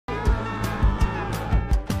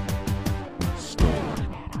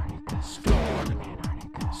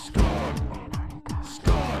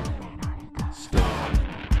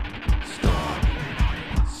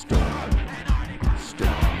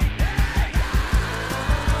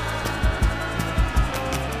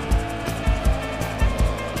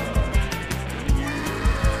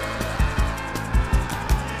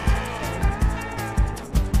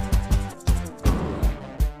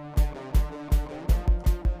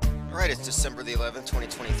Alright, it's December the 11th,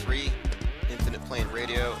 2023. Infinite Plane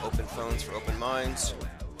Radio, open phones for open minds.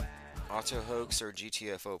 Auto hoax or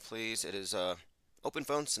GTFO, please. It is open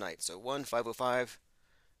phones tonight. So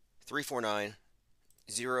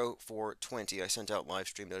 1-505-349-0420. I sent out live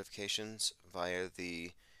stream notifications via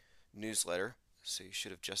the newsletter, so you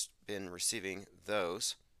should have just been receiving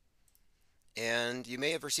those. And you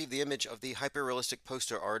may have received the image of the hyper-realistic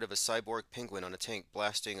poster art of a cyborg penguin on a tank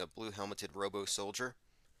blasting a blue-helmeted robo-soldier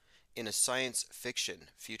in a science fiction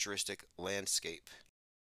futuristic landscape.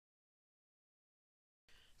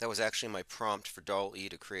 That was actually my prompt for DALL-E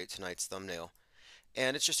to create tonight's thumbnail.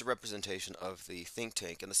 And it's just a representation of the think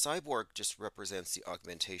tank. And the cyborg just represents the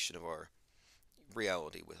augmentation of our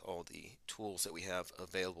reality with all the tools that we have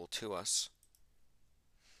available to us.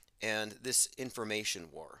 And this information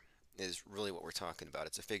war is really what we're talking about.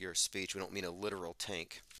 It's a figure of speech. We don't mean a literal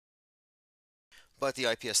tank. But the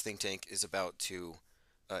IPS think tank is about to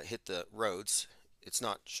hit the roads. It's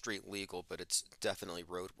not street legal, but it's definitely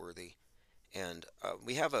roadworthy. And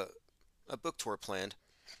we have a book tour planned.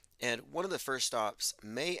 And one of the first stops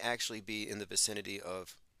may actually be in the vicinity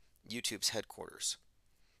of YouTube's headquarters.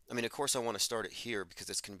 I mean, of course, I want to start it here because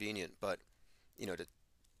it's convenient, but, you know, to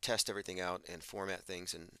test everything out and format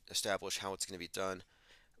things and establish how it's going to be done.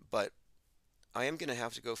 But I am going to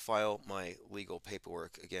have to go file my legal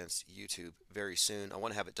paperwork against YouTube very soon. I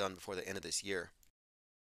want to have it done before the end of this year.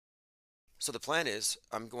 So the plan is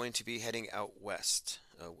I'm going to be heading out west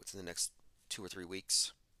within the next 2 or 3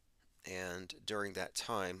 weeks. And during that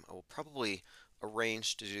time, I will probably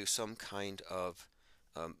arrange to do some kind of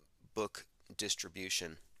book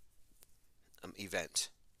distribution event,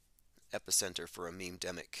 epicenter for a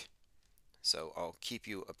meme-demic. So I'll keep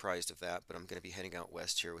you apprised of that, but I'm going to be heading out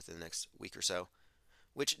west here within the next week or so,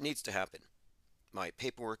 which needs to happen. My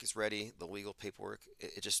paperwork is ready, the legal paperwork.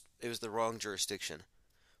 It was the wrong jurisdiction,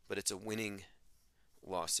 but it's a winning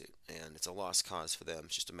lawsuit, and it's a lost cause for them.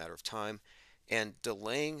 It's just a matter of time. And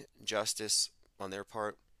delaying justice on their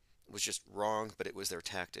part was just wrong, but it was their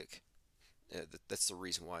tactic. That's the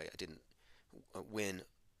reason why I didn't win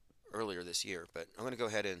earlier this year. But I'm going to go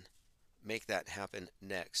ahead and make that happen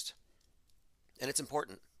next. And it's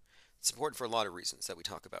important. It's important for a lot of reasons that we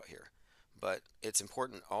talk about here. But it's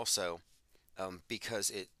important also because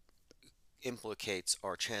it implicates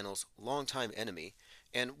our channel's longtime enemy.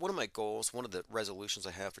 And one of my goals, one of the resolutions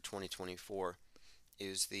I have for 2024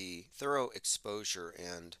 is the thorough exposure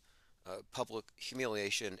and public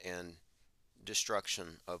humiliation and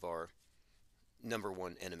destruction of our number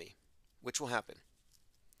one enemy, which will happen.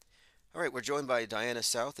 All right, we're joined by Diana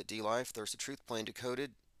South at D-Live, Thirst of Truth, Plain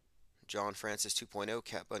Decoded, John Francis 2.0,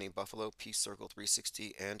 Cat Bunny Buffalo, Peace Circle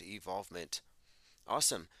 360, and Evolvement.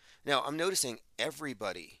 Awesome. Now, I'm noticing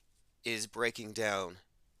everybody is breaking down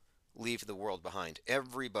Leave the World Behind.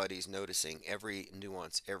 Everybody's noticing every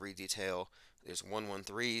nuance, every detail. There's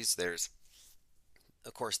 113s, there's,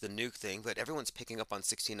 of course, the nuke thing, but everyone's picking up on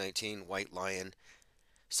 1619, White Lion.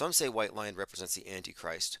 Some say White Lion represents the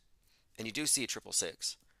Antichrist, and you do see a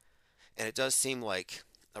 666. And it does seem like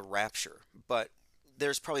a rapture, but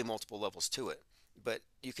there's probably multiple levels to it. But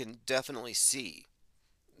you can definitely see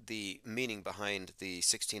the meaning behind the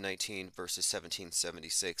 1619 versus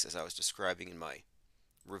 1776 as I was describing in my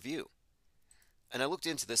review. And I looked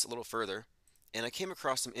into this a little further, and I came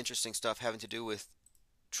across some interesting stuff having to do with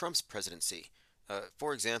Trump's presidency.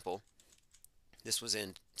 For example, this was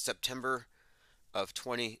in September of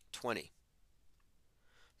 2020.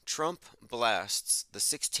 Trump blasts the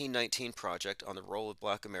 1619 Project on the role of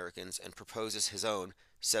black Americans and proposes his own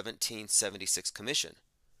 1776 Commission.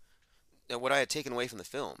 Now, what I had taken away from the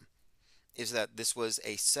film is that this was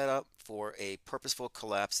a setup for a purposeful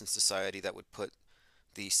collapse in society that would put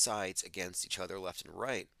the sides against each other, left and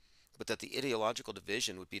right, but that the ideological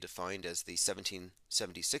division would be defined as the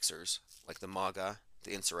 1776ers, like the MAGA,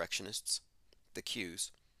 the insurrectionists, the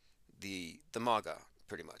Qs, the MAGA,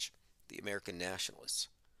 pretty much, the American nationalists,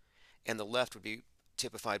 and the left would be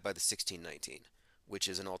typified by the 1619, which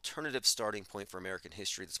is an alternative starting point for American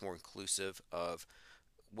history that's more inclusive of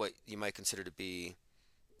what you might consider to be,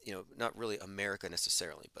 you know, not really America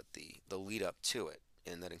necessarily, but the lead up to it,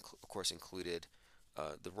 and that of course included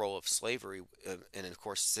the role of slavery, and of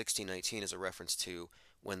course 1619 is a reference to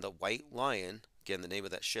when the White Lion, again the name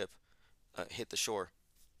of that ship, hit the shore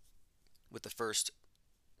with the first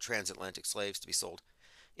transatlantic slaves to be sold.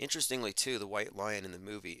 Interestingly too, the White Lion in the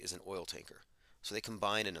movie is an oil tanker. So they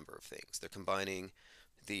combine a number of things. They're combining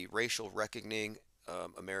the racial reckoning,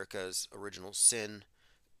 America's original sin,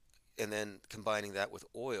 and then combining that with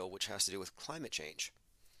oil, which has to do with climate change,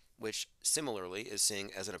 which similarly is seen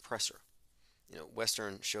as an oppressor. You know,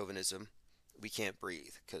 Western chauvinism, we can't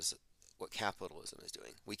breathe because what capitalism is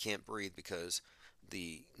doing. We can't breathe because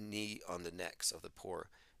the knee on the necks of the poor.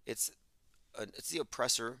 It's it's the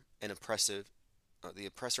oppressor and oppressive, the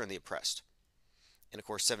oppressor and the oppressed. And of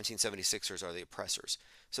course, 1776ers are the oppressors.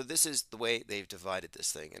 So this is the way they've divided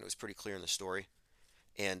this thing, and it was pretty clear in the story.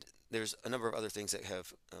 And there's a number of other things that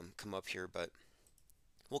have come up here, but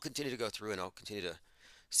we'll continue to go through and I'll continue to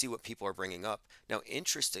see what people are bringing up. Now,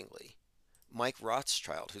 interestingly, Mike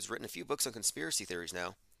Rothschild, who's written a few books on conspiracy theories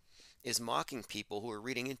now, is mocking people who are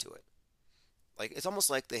reading into it. Like, it's almost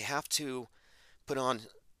like they have to put on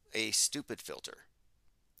a stupid filter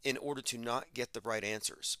in order to not get the right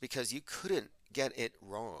answers because you couldn't get it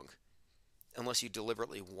wrong unless you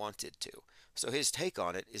deliberately wanted to. So his take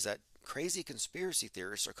on it is that crazy conspiracy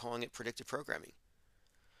theorists are calling it predictive programming.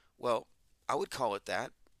 Well, I would call it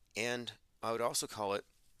that, and I would also call it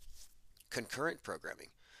concurrent programming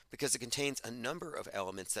because it contains a number of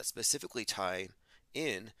elements that specifically tie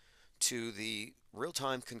in to the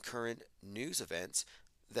real-time concurrent news events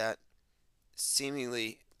that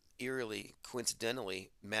seemingly eerily coincidentally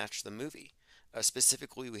match the movie.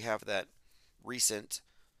 Specifically, we have that recent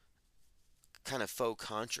kind of faux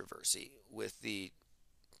controversy with the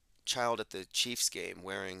child at the Chiefs game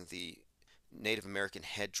wearing the Native American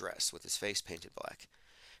headdress with his face painted black.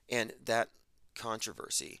 And that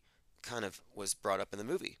controversy kind of was brought up in the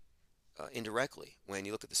movie indirectly when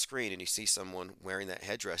you look at the screen and you see someone wearing that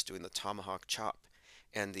headdress doing the tomahawk chop.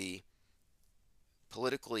 And the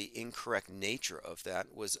politically incorrect nature of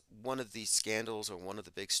that was one of the scandals or one of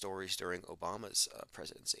the big stories during Obama's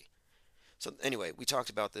presidency. So, anyway, we talked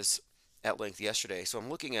about this at length yesterday. So, I'm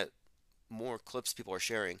looking at more clips people are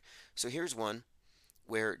sharing. So, here's one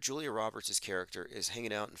where Julia Roberts' character is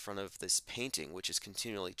hanging out in front of this painting, which is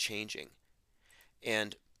continually changing.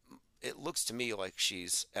 And it looks to me like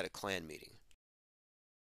she's at a Klan meeting.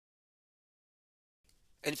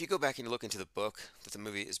 And if you go back and you look into the book that the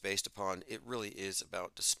movie is based upon, it really is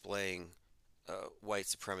about displaying white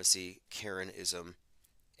supremacy, Karenism,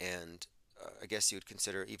 and I guess you would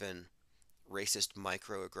consider even racist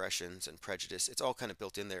microaggressions and prejudice. It's all kind of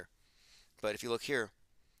built in there. But if you look here,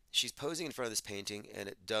 she's posing in front of this painting, and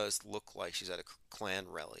it does look like she's at a Klan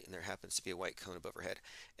rally, and there happens to be a white cone above her head.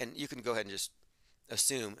 And you can go ahead and just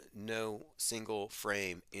assume no single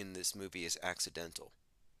frame in this movie is accidental.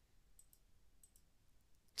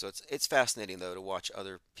 So it's fascinating though to watch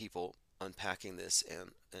other people unpacking this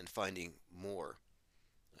and finding more.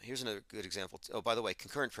 Here's another good example. Oh, by the way,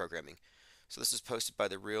 concurrent programming. So this is posted by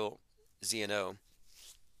the real ZNO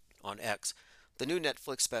on X. The new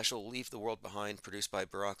Netflix special Leave the World Behind, produced by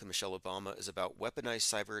Barack and Michelle Obama, is about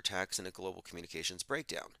weaponized cyber attacks and a global communications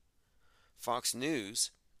breakdown. Fox News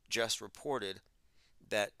just reported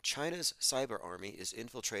that China's cyber army is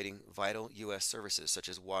infiltrating vital U.S. services such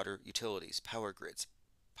as water, utilities, power grids,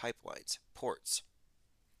 pipelines, ports.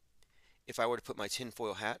 If I were to put my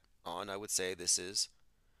tinfoil hat on, I would say this is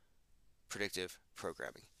predictive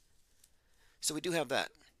programming. So we do have that.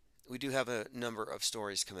 We do have a number of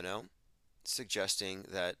stories coming out suggesting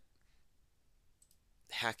that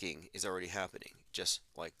hacking is already happening, just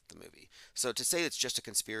like the movie. So to say it's just a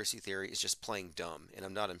conspiracy theory is just playing dumb, and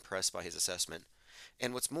I'm not impressed by his assessment.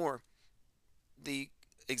 And what's more, the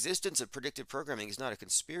existence of predictive programming is not a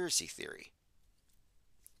conspiracy theory.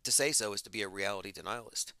 To say so is to be a reality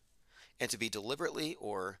denialist. And to be deliberately,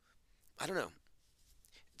 or, I don't know,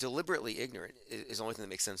 deliberately ignorant is the only thing that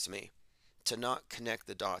makes sense to me. To not connect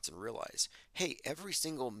the dots and realize, hey, every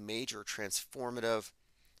single major transformative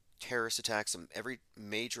terrorist attacks and every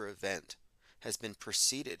major event has been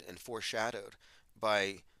preceded and foreshadowed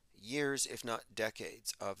by years, if not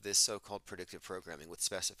decades, of this so called predictive programming with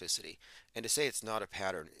specificity. And to say it's not a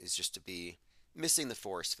pattern is just to be missing the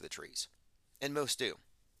forest for the trees. And most do.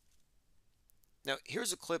 Now,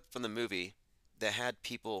 here's a clip from the movie that had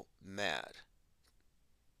people mad.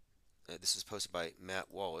 This is posted by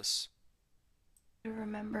Matt Wallace.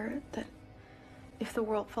 Remember that if the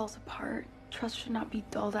world falls apart, trust should not be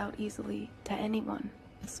doled out easily to anyone,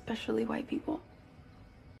 especially white people.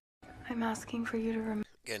 I'm asking for you to remember.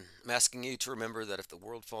 Again, I'm asking you to remember that if the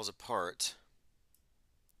world falls apart,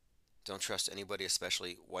 don't trust anybody,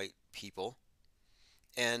 especially white people.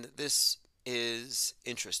 And this is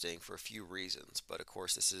interesting for a few reasons, but of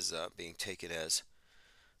course, this is being taken as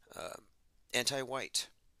uh, anti white.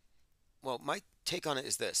 Well, my take on it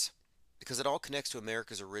is this because it all connects to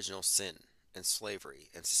America's original sin and slavery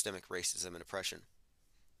and systemic racism and oppression.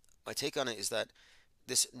 My take on it is that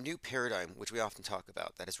this new paradigm, which we often talk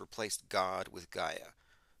about, that has replaced God with Gaia,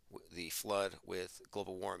 the flood with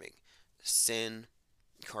global warming, sin,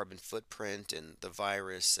 carbon footprint, and the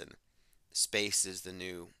virus, and space is the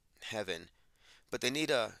new heaven. but they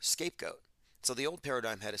need a scapegoat. So the old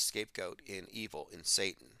paradigm had a scapegoat in evil, in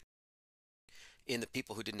Satan, in the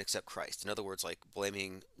people who didn't accept Christ. In other words, like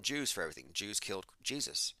blaming Jews for everything. Jews killed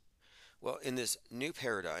Jesus. Well, in this new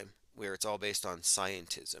paradigm, where it's all based on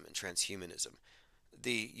scientism and transhumanism,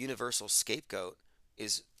 the universal scapegoat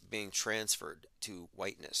is being transferred to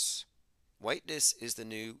whiteness. Whiteness is the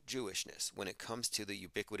new Jewishness when it comes to the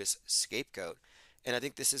ubiquitous scapegoat. And I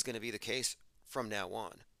think this is going to be the case from now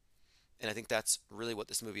on. And I think that's really what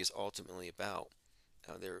this movie is ultimately about.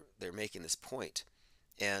 They're making this point.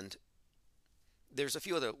 And there's a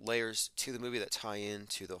few other layers to the movie that tie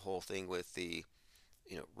into the whole thing with the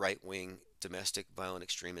right wing domestic violent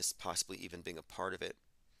extremists possibly even being a part of it.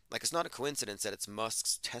 Like it's not a coincidence that it's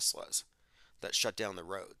Musk's Teslas that shut down the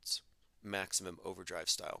roads, maximum overdrive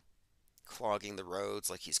style, clogging the roads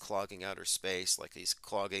like he's clogging outer space, like he's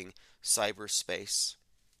clogging cyberspace.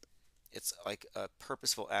 It's like a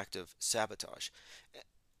purposeful act of sabotage.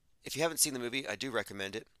 If you haven't seen the movie, I do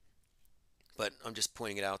recommend it, but I'm just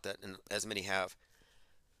pointing it out that, and as many have,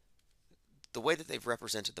 the way that they've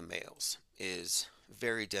represented the males is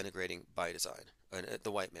very denigrating by design,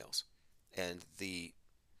 the white males, and the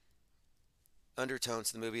undertones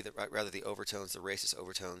of the movie, rather the overtones, the racist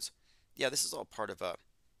overtones. Yeah, this is all part of a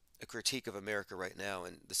critique of America right now,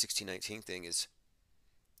 and the 1619 thing is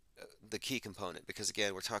the key component because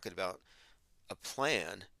again, we're talking about a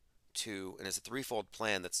plan and it's a threefold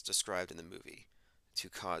plan that's described in the movie to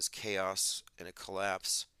cause chaos and a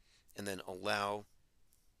collapse, and then allow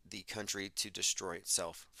the country to destroy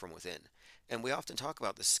itself from within. And we often talk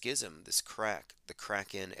about the schism, this crack, the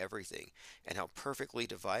crack in everything, and how perfectly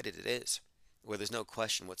divided it is, where there's no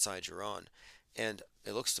question what side you're on. And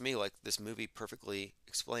it looks to me like this movie perfectly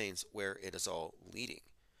explains where it is all leading.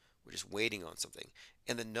 We're just waiting on something.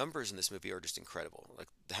 And the numbers in this movie are just incredible, like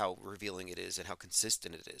how revealing it is and how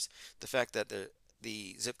consistent it is. The fact that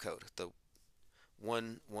the zip code, the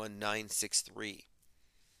 11963,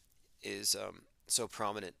 is so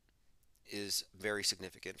prominent is very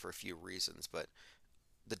significant for a few reasons. But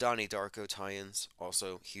the Donnie Darko tie-ins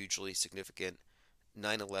also hugely significant.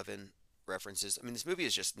 9/11 references. I mean, this movie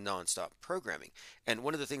is just nonstop programming. And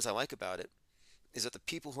one of the things I like about it is that the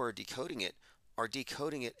people who are decoding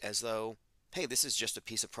it as though, hey, this is just a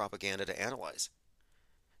piece of propaganda to analyze.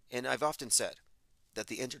 And I've often said that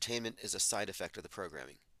the entertainment is a side effect of the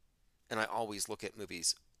programming. And I always look at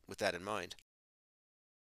movies with that in mind.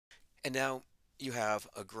 And now you have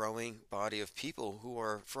a growing body of people who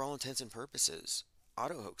are, for all intents and purposes,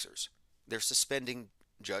 auto hoaxers. They're suspending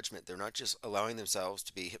judgment. They're not just allowing themselves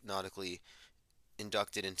to be hypnotically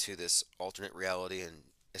inducted into this alternate reality and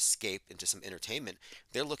escape into some entertainment.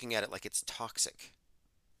 They're looking at it like it's toxic,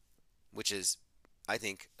 which is, I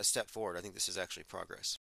think, a step forward. I think this is actually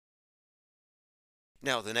progress.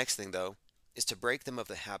 Now, the next thing, though, is to break them of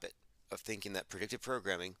the habit of thinking that predictive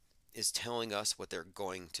programming is telling us what they're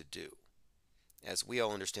going to do. As we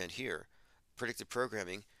all understand here, predictive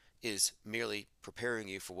programming is merely preparing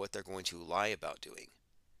you for what they're going to lie about doing.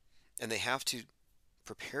 And they have to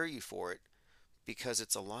prepare you for it because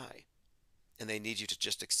it's a lie. And they need you to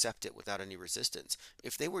just accept it without any resistance.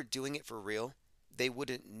 If they were doing it for real, they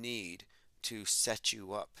wouldn't need to set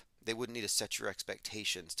you up. They wouldn't need to set your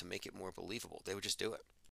expectations to make it more believable. They would just do it.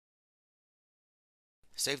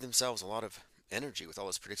 Save themselves a lot of energy with all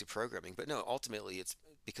this predictive programming. But no, ultimately it's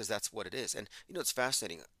because that's what it is. And it's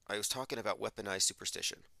fascinating. I was talking about weaponized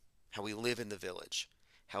superstition, how we live in the village,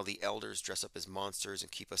 how the elders dress up as monsters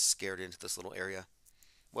and keep us scared into this little area.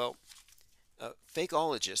 Well,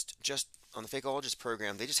 Fakeologist, just on the Fakeologist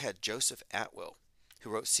program, they just had Joseph Atwill,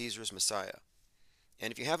 who wrote Caesar's Messiah.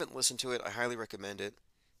 And if you haven't listened to it, I highly recommend it.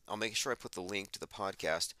 I'll make sure I put the link to the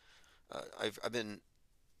podcast. I've been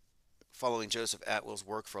following Joseph Atwill's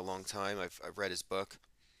work for a long time. I've read his book,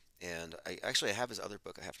 and I have his other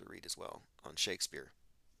book I have to read as well on Shakespeare.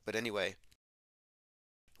 But anyway,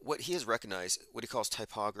 what he has recognized, what he calls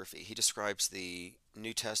typography, he describes the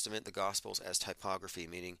New Testament, the Gospels, as typography,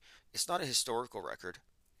 meaning it's not a historical record,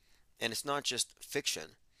 and it's not just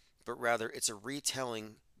fiction, but rather it's a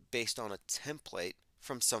retelling based on a template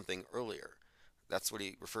from something earlier. That's what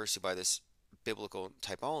he refers to by this biblical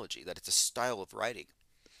typology, that it's a style of writing.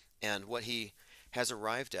 And what he has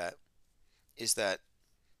arrived at is that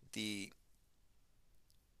the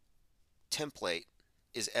template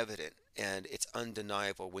is evident and it's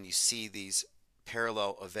undeniable when you see these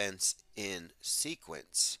parallel events in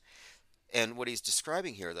sequence. And what he's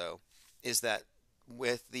describing here, though, is that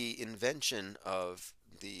with the invention of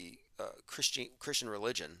the Christian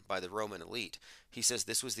religion by the Roman elite, he says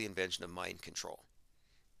this was the invention of mind control.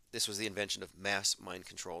 This was the invention of mass mind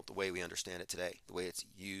control, the way we understand it today, the way it's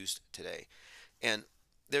used today. And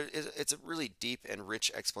it's a really deep and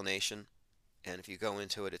rich explanation. And if you go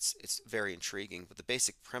into it, it's very intriguing. But the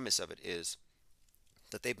basic premise of it is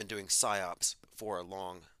that they've been doing psyops for a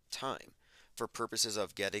long time for purposes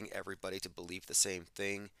of getting everybody to believe the same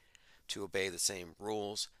thing, to obey the same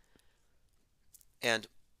rules. And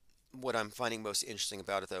what I'm finding most interesting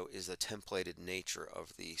about it, though, is the templated nature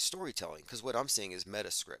of the storytelling. Because what I'm seeing is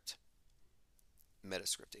metascripting.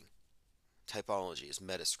 Typology is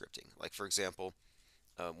metascripting. Like, for example,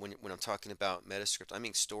 when I'm talking about metascript, I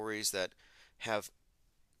mean stories that have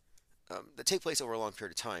that take place over a long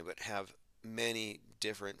period of time, but have many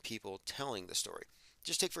different people telling the story.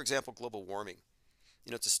 Just take, for example, global warming.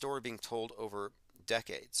 It's a story being told over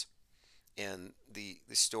decades, and the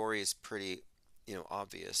story is pretty,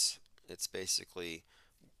 obvious. It's basically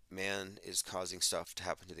man is causing stuff to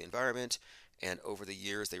happen to the environment, and over the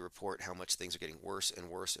years they report how much things are getting worse and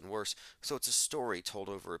worse and worse. So it's a story told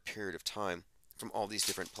over a period of time from all these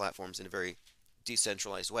different platforms in a very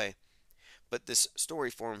decentralized way. But this story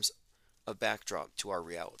forms a backdrop to our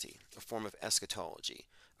reality, a form of eschatology,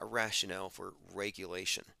 a rationale for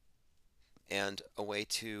regulation, and a way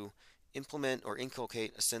to implement or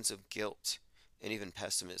inculcate a sense of guilt and even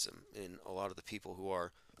pessimism in a lot of the people who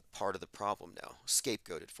are part of the problem now,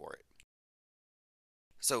 scapegoated for it.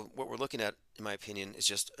 So, what we're looking at, in my opinion, is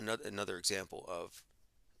just another example of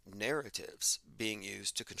narratives being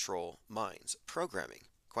used to control minds, programming,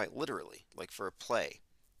 quite literally, like for a play.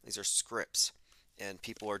 These are scripts, and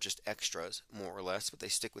people are just extras, more or less, but they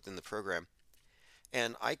stick within the program.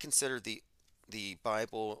 And I consider the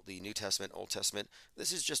Bible, the New Testament, Old Testament,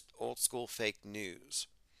 this is just old school fake news.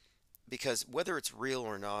 Because whether it's real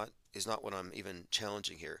or not is not what I'm even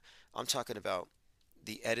challenging here. I'm talking about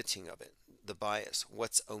the editing of it, the bias,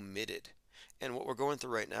 what's omitted. And what we're going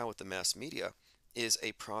through right now with the mass media is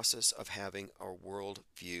a process of having our world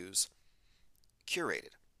views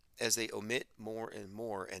curated as they omit more and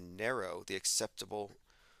more and narrow the acceptable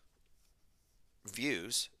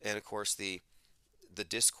views. And of course, the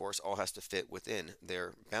discourse all has to fit within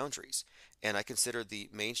their boundaries. And I consider the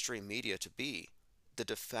mainstream media to be the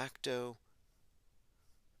de facto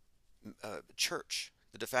church,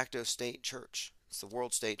 the de facto state church. It's the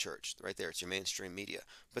world state church right there. It's your mainstream media.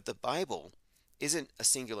 But the Bible isn't a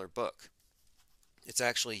singular book, it's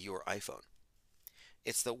actually your iPhone.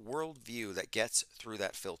 It's the worldview that gets through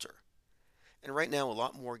that filter. And right now, a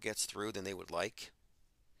lot more gets through than they would like,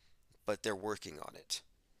 but they're working on it,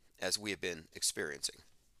 as we have been experiencing.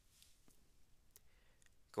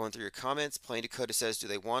 Going through your comments, Plain Dakota says, do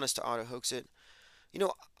they want us to auto hoax it? You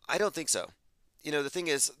know, I don't think so. The thing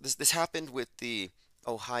is, this happened with the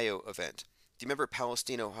Ohio event. Do you remember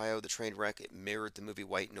Palestine, Ohio, the train wreck? It mirrored the movie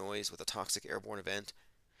White Noise with a toxic airborne event,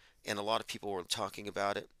 and a lot of people were talking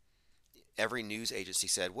about it. Every news agency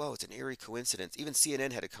said, whoa, it's an eerie coincidence. Even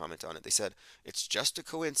CNN had a comment on it. They said, it's just a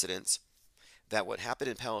coincidence that what happened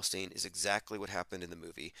in Palestine is exactly what happened in the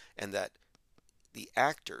movie, and that the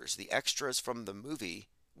actors, the extras from the movie,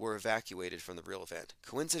 were evacuated from the real event.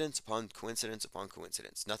 Coincidence upon coincidence upon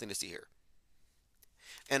coincidence. Nothing to see here.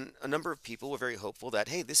 And a number of people were very hopeful that,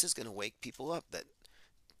 hey, this is going to wake people up, that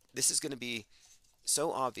this is going to be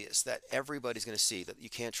so obvious that everybody's going to see that you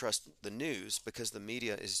can't trust the news because the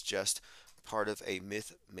media is just part of a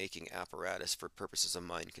myth making apparatus for purposes of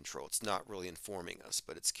mind control. It's not really informing us,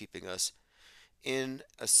 but it's keeping us in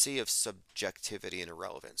a sea of subjectivity and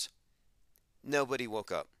irrelevance. Nobody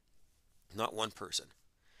woke up, not one person.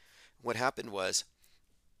 What happened was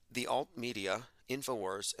the alt media,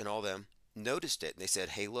 InfoWars, and all them noticed it and they said,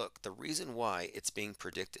 hey, look, the reason why it's being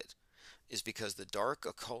predicted is because the dark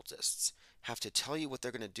occultists have to tell you what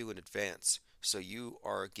they're going to do in advance. So you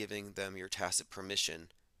are giving them your tacit permission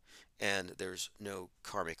and there's no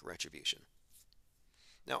karmic retribution.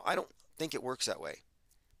 Now, I don't think it works that way.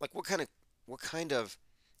 Like what kind of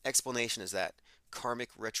explanation is that? Karmic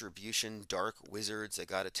retribution, dark wizards that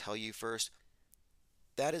got to tell you first?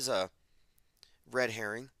 That is a red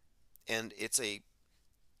herring and it's a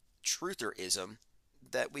trutherism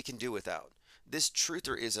that we can do without. This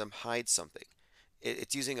trutherism hides something.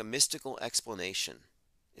 It's using a mystical explanation.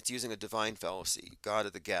 It's using a divine fallacy, God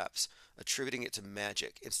of the gaps, attributing it to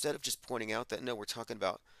magic, instead of just pointing out that no, we're talking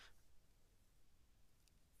about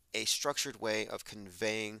a structured way of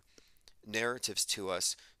conveying narratives to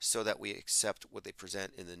us so that we accept what they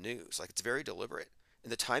present in the news. Like it's very deliberate,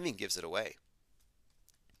 and the timing gives it away.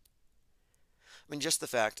 I mean, just the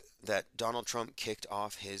fact that Donald Trump kicked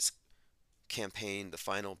off his campaign, the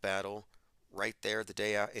final battle, right there the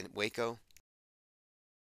day out in Waco,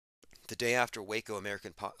 the day after Waco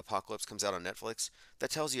American Apocalypse comes out on Netflix, that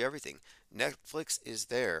tells you everything. Netflix is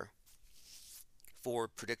there for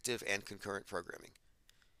predictive and concurrent programming.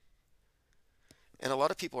 And a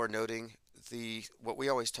lot of people are noting the what we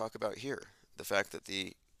always talk about here, the fact that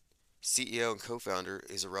the CEO and co-founder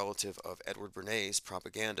is a relative of Edward Bernays'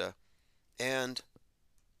 propaganda and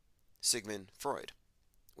Sigmund Freud,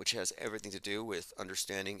 which has everything to do with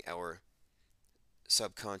understanding our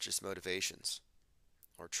subconscious motivations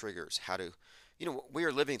or triggers, how to, we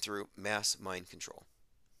are living through mass mind control.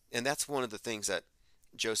 And that's one of the things that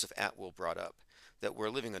Joseph Atwill brought up, that we're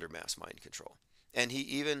living under mass mind control. And he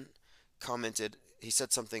even commented, he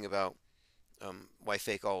said something about why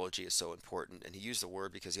fakeology is so important, and he used the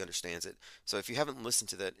word because he understands it. So if you haven't listened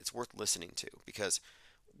to that, it's worth listening to, because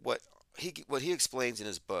what what he explains in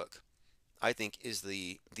his book, I think, is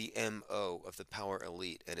the MO of the power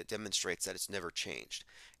elite, and it demonstrates that it's never changed,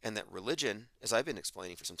 and that religion, as I've been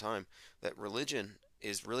explaining for some time, that religion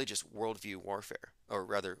is really just worldview warfare, or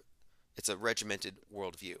rather, it's a regimented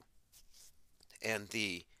worldview, and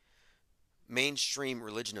the mainstream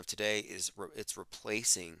religion of today it's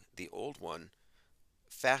replacing the old one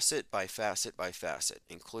facet by facet by facet,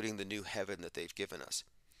 including the new heaven that they've given us.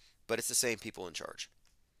 But it's the same people in charge.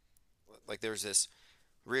 Like there's this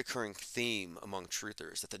reoccurring theme among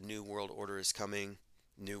truthers that the new world order is coming,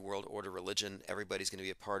 new world order religion, everybody's going to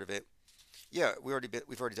be a part of it. Yeah, we've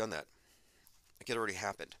already done that. Like it already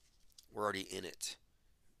happened. We're already in it.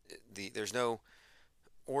 There's no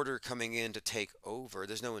order coming in to take over.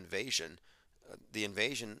 There's no invasion. The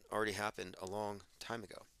invasion already happened a long time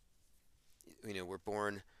ago. We're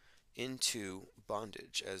born into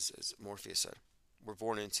bondage, as Morpheus said. We're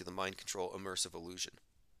born into the mind control immersive illusion.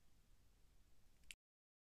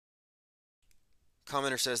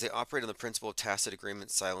 Commenter says they operate on the principle of tacit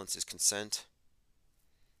agreement, silence is consent.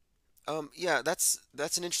 Yeah, that's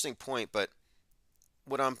an interesting point, but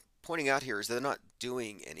what I'm pointing out here is they're not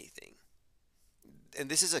doing anything. And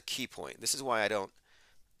this is a key point. This is why I don't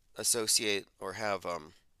associate or have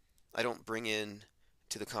I don't bring in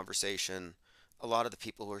to the conversation a lot of the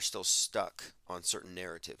people who are still stuck on certain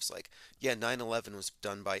narratives like, yeah, 9/11 was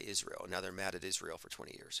done by Israel. Now they're mad at Israel for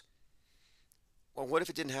 20 years. Well, what if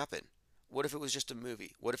it didn't happen? What if it was just a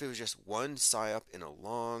movie? What if it was just one psyop in a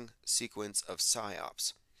long sequence of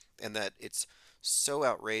psyops? And that it's so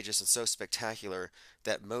outrageous and so spectacular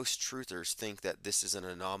that most truthers think that this is an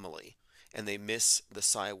anomaly and they miss the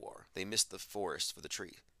psy war. They miss the forest for the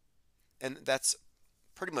tree. And that's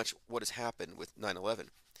pretty much what has happened with 9/11.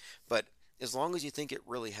 But as long as you think it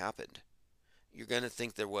really happened, you're going to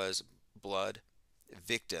think there was blood,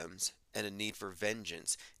 victims, and a need for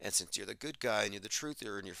vengeance. And since you're the good guy and you're the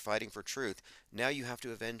truther and you're fighting for truth, now you have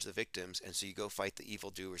to avenge the victims, and so you go fight the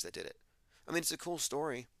evildoers that did it. I mean, it's a cool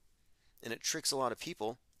story, and it tricks a lot of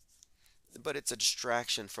people, but it's a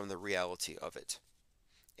distraction from the reality of it.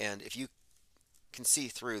 And if you can see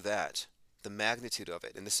through that, the magnitude of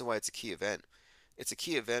it, and this is why it's a key event. It's a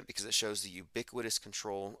key event because it shows the ubiquitous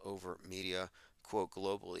control over media, quote,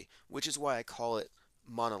 globally, which is why I call it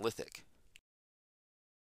monolithic.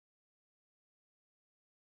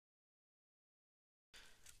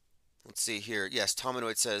 Let's see here. Yes,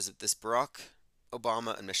 Tominoid says that this Barack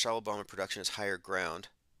Obama and Michelle Obama production is higher ground.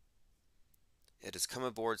 It has come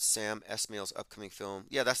aboard Sam Esmail's upcoming film.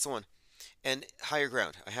 Yeah, that's the one. And higher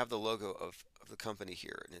ground. I have the logo of the company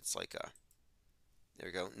here, and it's like there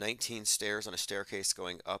we go, 19 stairs on a staircase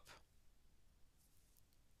going up.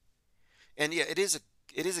 And yeah, it is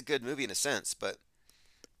a good movie in a sense, but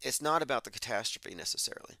it's not about the catastrophe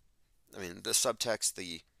necessarily. I mean, the subtext,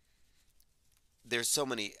 there's so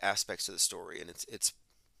many aspects to the story, and it's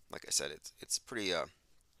like I said, it's pretty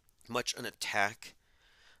much an attack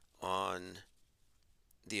on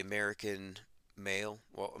the American male,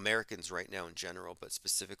 well, Americans right now in general, but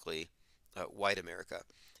specifically white America.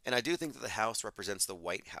 And I do think that the House represents the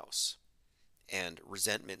White House and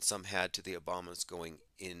resentment some had to the Obamas going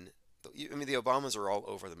in. I mean, the Obamas are all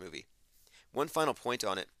over the movie. One final point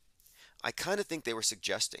on it. I kind of think they were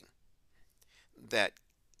suggesting that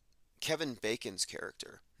Kevin Bacon's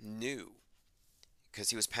character knew, because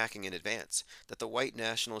he was packing in advance, that the white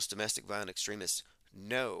nationalist domestic violent extremists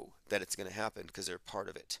know that it's going to happen because they're part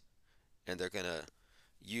of it. And they're going to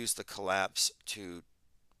use the collapse to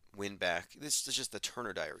win back. This is just the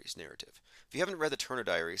Turner Diaries narrative. If you haven't read the Turner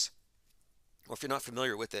Diaries, or if you're not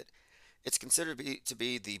familiar with it, it's considered to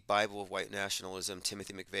be the Bible of white nationalism.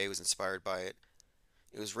 Timothy McVeigh was inspired by it.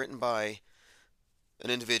 It was written by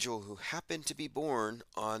an individual who happened to be born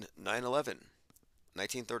on 9/11,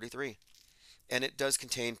 1933. And it does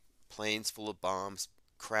contain planes full of bombs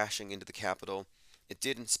crashing into the Capitol. It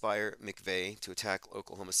did inspire McVeigh to attack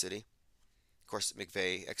Oklahoma City. Of course,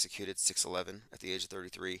 McVeigh executed 6/11 at the age of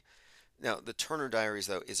 33. Now, the Turner Diaries,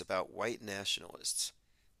 though, is about white nationalists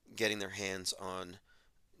getting their hands on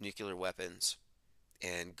nuclear weapons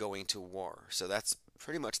and going to war. So that's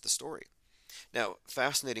pretty much the story. Now,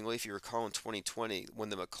 fascinatingly, if you recall in 2020, when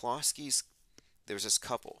the McCloskeys, there was this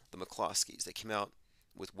couple, the McCloskeys, they came out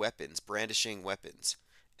with weapons, brandishing weapons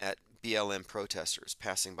at BLM protesters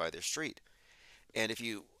passing by their street. And if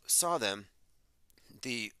you saw them,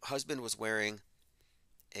 the husband was wearing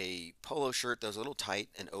a polo shirt that was a little tight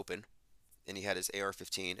and open, and he had his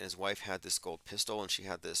AR-15, and his wife had this gold pistol, and she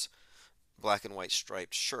had this black and white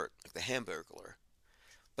striped shirt, like the Hamburglar.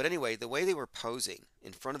 But anyway, the way they were posing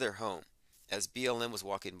in front of their home as BLM was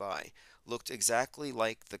walking by looked exactly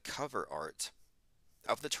like the cover art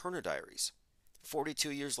of the Turner Diaries,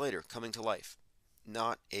 42 years later, coming to life.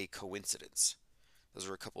 Not a coincidence. Those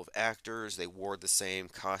were a couple of actors. They wore the same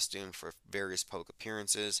costume for various public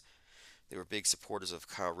appearances. They were big supporters of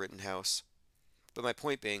Kyle Rittenhouse. But my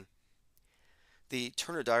point being, the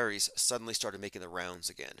Turner Diaries suddenly started making the rounds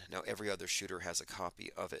again. Now every other shooter has a copy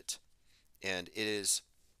of it. And it is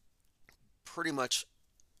pretty much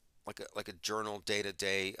like a journal day to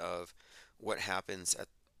day of what happens at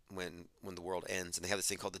when the world ends. And they have this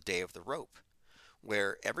thing called the Day of the Rope,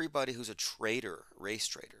 where everybody who's a trader, race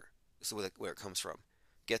trader, this is where it comes from,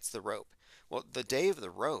 gets the rope. Well, the Day of the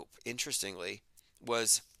Rope, interestingly,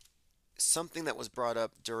 was something that was brought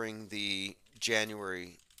up during the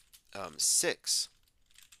January 6.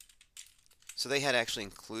 So they had actually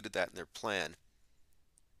included that in their plan.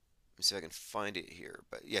 Let me see if I can find it here.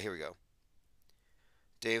 But yeah, here we go.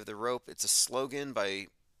 Day of the Rope. It's a slogan by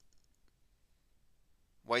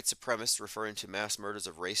white supremacists referring to mass murders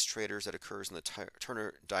of race traders that occurs in the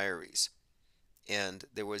Turner Diaries. And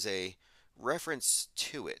there was a reference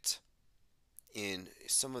to it in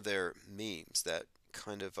some of their memes that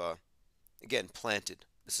kind of, again, planted.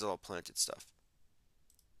 This is all planted stuff.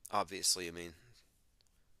 Obviously, I mean.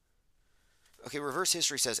 Okay, reverse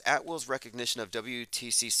history says Atwill's recognition of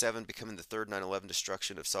WTC 7 becoming the third 9/11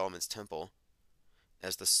 destruction of Solomon's Temple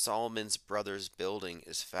as the Solomon's Brothers building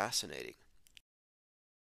is fascinating.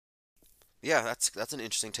 Yeah, that's an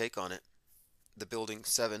interesting take on it. The building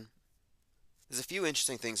 7. There's a few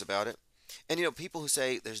interesting things about it. And people who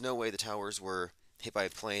say there's no way the towers were hit by a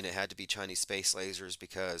plane, it had to be Chinese space lasers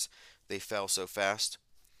because they fell so fast.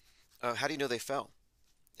 How do you know they fell?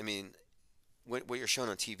 I mean, what you're shown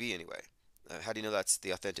on TV anyway. How do you know that's the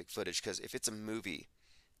authentic footage? Because if it's a movie,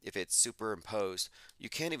 if it's superimposed, you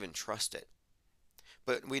can't even trust it.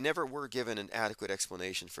 But we never were given an adequate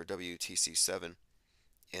explanation for WTC 7,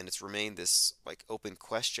 and it's remained this like open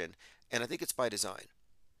question, and I think it's by design.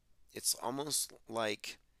 It's almost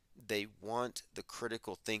like they want the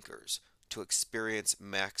critical thinkers to experience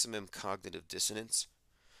maximum cognitive dissonance,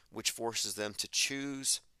 which forces them to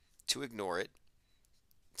choose to ignore it,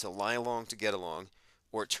 to lie along to get along,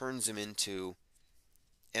 or it turns them into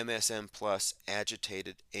MSM plus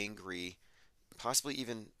agitated, angry, possibly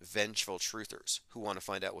even vengeful truthers who want to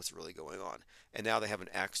find out what's really going on. And now they have an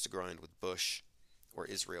axe to grind with Bush or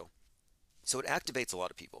Israel. So it activates a lot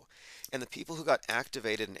of people. And the people who got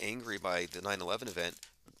activated and angry by the 9/11 event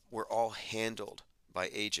were all handled by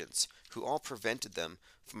agents who all prevented them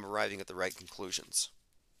from arriving at the right conclusions.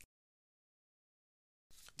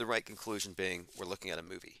 The right conclusion being we're looking at a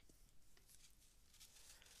movie.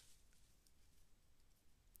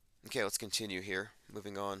 Okay, let's continue here.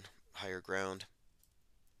 Moving on, higher ground.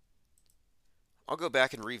 I'll go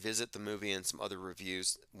back and revisit the movie and some other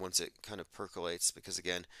reviews once it kind of percolates because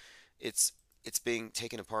again, it's it's being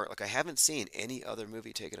taken apart like I haven't seen any other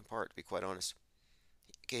movie taken apart to be quite honest.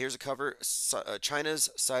 Okay, here's a cover. China's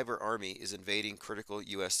cyber army is invading critical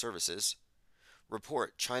US services.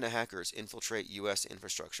 Report: China hackers infiltrate US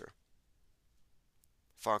infrastructure.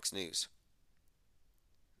 Fox News.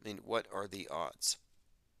 I mean, what are the odds?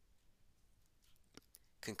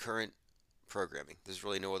 Concurrent programming. There's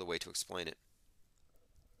really no other way to explain it.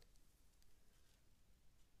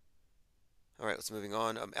 All right, let's moving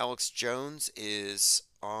on. Alex Jones is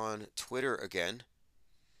on Twitter again,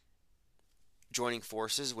 joining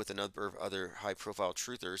forces with a number of other high-profile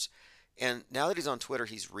truthers. And now that he's on Twitter,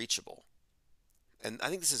 he's reachable. And I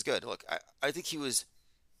think this is good. Look, I think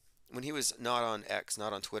when he was not on X,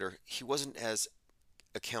 not on Twitter, he wasn't as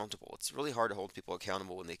accountable. It's really hard to hold people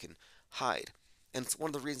accountable when they can hide. And it's one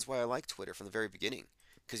of the reasons why I like Twitter from the very beginning,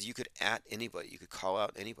 because you could at anybody, you could call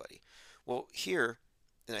out anybody. Well, here,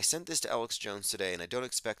 and I sent this to Alex Jones today, and I don't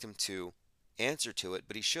expect him to answer to it,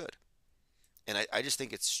 but he should. And I just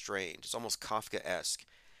think it's strange. It's almost Kafka-esque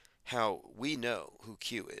how we know who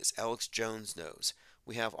Q is. Alex Jones knows.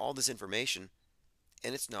 We have all this information,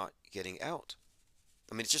 and it's not getting out.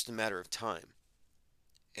 I mean, it's just a matter of time.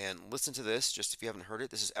 And listen to this, just if you haven't heard it.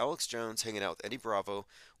 This is Alex Jones hanging out with Eddie Bravo,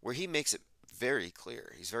 where he makes it very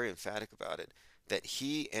clear, he's very emphatic about it, that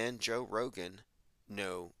he and Joe Rogan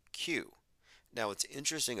know Q. Now, what's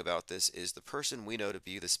interesting about this is the person we know to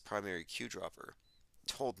be this primary Q dropper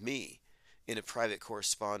told me in a private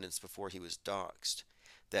correspondence before he was doxxed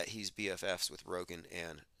that he's BFFs with Rogan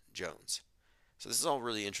and Jones. So this is all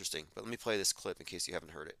really interesting, but let me play this clip in case you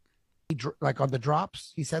haven't heard it. Like on the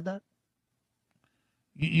drops, he said that.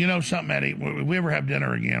 You know something, Eddie? If we ever have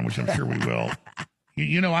dinner again, which I'm sure we will,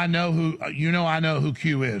 I know who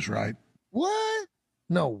Q is, right? What?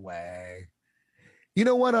 No way. You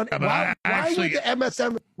know what? Why would the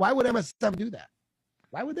MSM? Why would MSM do that?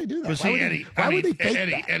 Why would they do that? But see, Eddie,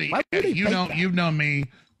 Eddie, you've known me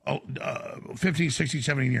 15, 16,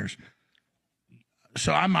 17 years.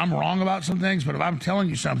 So I'm wrong about some things, but if I'm telling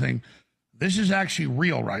you something, this is actually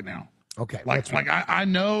real right now. Okay. I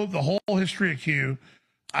know the whole history of Q.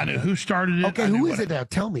 I know who started it. Okay, who is it now?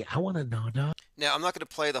 Tell me. I want to know now. Now, I'm not going to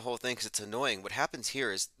play the whole thing because it's annoying. What happens here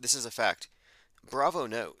is this is a fact. Bravo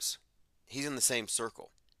knows. He's in the same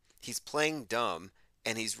circle. He's playing dumb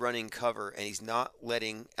and he's running cover and he's not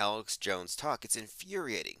letting Alex Jones talk. It's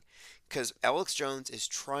infuriating because Alex Jones is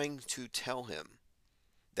trying to tell him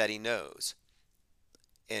that he knows,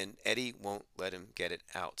 and Eddie won't let him get it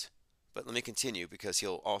out. But let me continue because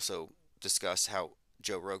he'll also discuss how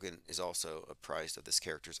Joe Rogan is also apprised of this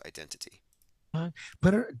character's identity.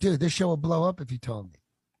 But dude, this show will blow up if you told me.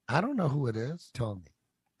 I don't know who it is. Told me.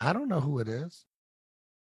 I don't know who it is.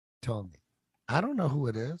 Told me. I don't know who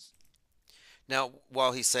it is. Now,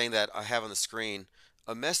 while he's saying that, I have on the screen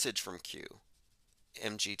a message from Q,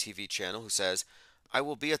 MGTV channel, who says, "I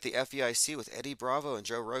will be at the FEIC with Eddie Bravo and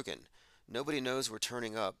Joe Rogan. Nobody knows we're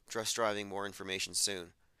turning up. Just driving, more information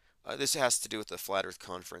soon." This has to do with the Flat Earth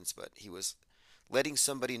conference, but he was letting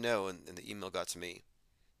somebody know, and the email got to me,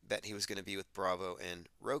 that he was going to be with Bravo and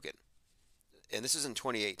Rogan. And this is in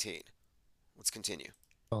 2018. Let's continue.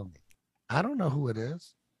 I don't know who it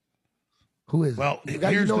is. Who is well, it?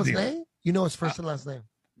 You know his name? You know his first and last name?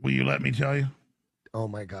 Will you let me tell you? Oh,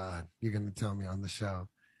 my God. You're going to tell me on the show.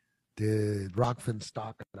 Dude, Rockfin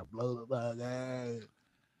stalking a blah, blah, blah.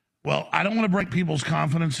 Well, I don't want to break people's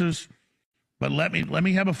confidences, but let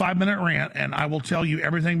me have a 5-minute rant, and I will tell you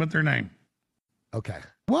everything but their name. Okay.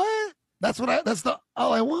 What? That's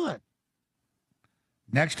all I want.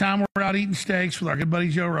 Next time we're out eating steaks with our good buddy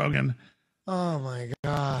Joe Rogan. Oh my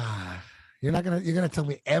God. You're gonna tell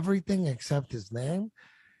me everything except his name?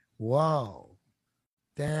 Whoa.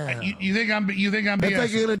 Damn. You think I'm It's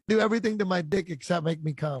like you're gonna do everything to my dick except make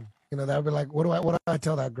me come. That'd be like, what do I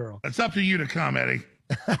tell that girl? It's up to you to come, Eddie.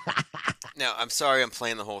 Now, I'm sorry I'm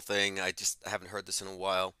playing the whole thing. I haven't heard this in a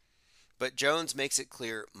while. But Jones makes it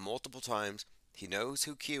clear multiple times he knows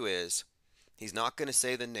who Q is. He's not going to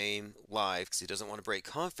say the name live because he doesn't want to break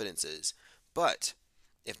confidences. But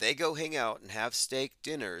if they go hang out and have steak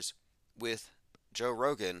dinners with Joe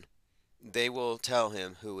Rogan, they will tell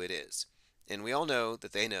him who it is. And we all know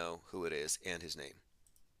that they know who it is and his name.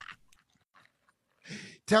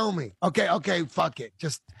 Tell me. Okay, fuck it.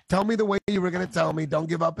 Just tell me the way you were going to tell me. Don't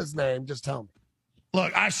give up his name. Just tell me.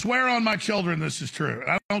 Look, I swear on my children this is true.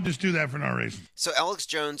 I don't just do that for no reason. So Alex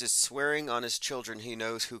Jones is swearing on his children he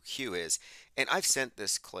knows who Q is. And I've sent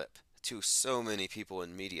this clip to so many people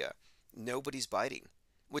in media. Nobody's biting,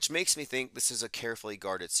 which makes me think this is a carefully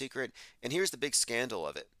guarded secret. And here's the big scandal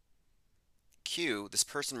of it. Q, this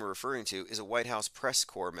person we're referring to, is a White House press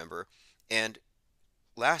corps member. And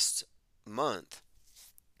last month,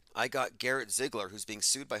 I got Garrett Ziegler, who's being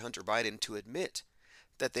sued by Hunter Biden, to admit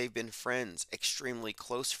that they've been friends, extremely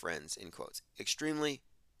close friends, in quotes, extremely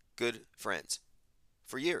good friends,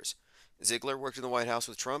 for years. Ziegler worked in the White House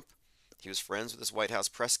with Trump. He was friends with this White House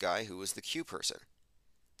press guy who was the Q person.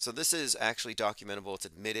 So this is actually documentable. It's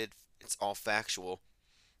admitted. It's all factual.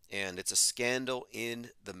 And it's a scandal in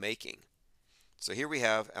the making. So here we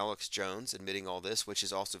have Alex Jones admitting all this, which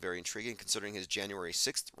is also very intriguing considering his January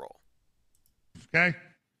 6th role. Okay?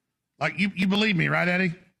 Like, you believe me, right,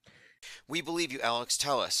 Eddie? We believe you, Alex.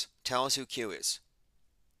 Tell us. Tell us who Q is.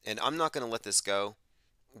 And I'm not going to let this go.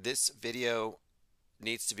 This video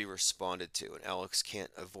needs to be responded to, and Alex can't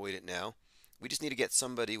avoid it now. We just need to get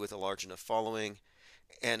somebody with a large enough following.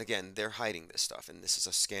 And again, they're hiding this stuff, and this is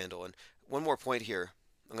a scandal. And one more point here.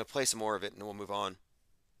 I'm going to play some more of it, and then we'll move on.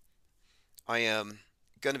 I am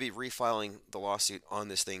going to be refiling the lawsuit on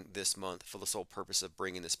this thing this month for the sole purpose of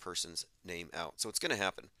bringing this person's name out. So it's going to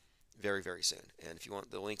happen very, very soon. And if you want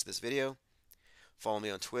the link to this video, follow me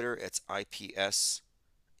on Twitter. It's IPS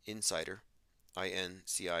Insider,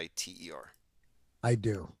 INCITER. I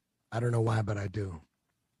do. I don't know why, but I do.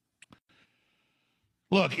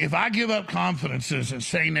 Look, if I give up confidences and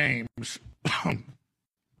say names,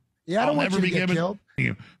 Yeah, I I'll don't want never you to be get given killed.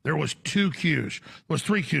 you. There was 2 Qs. There was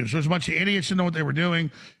 3 Qs. There was a bunch of idiots that know what they were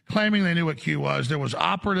doing, claiming they knew what Q was. There was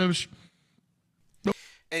operatives.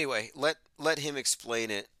 Anyway, let him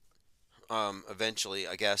explain it eventually,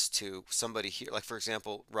 I guess, to somebody here. Like, for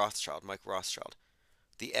example, Rothschild, Mike Rothschild,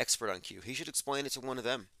 the expert on Q. He should explain it to one of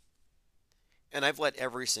them. And I've let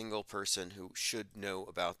every single person who should know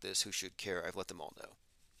about this, who should care, I've let them all know.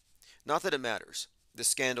 Not that it matters. The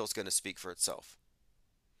scandal is going to speak for itself.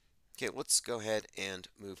 Okay, let's go ahead and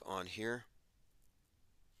move on here.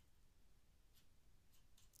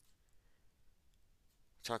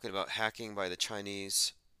 Talking about hacking by the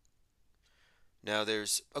Chinese. Now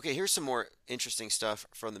okay, here's some more interesting stuff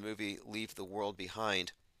from the movie Leave the World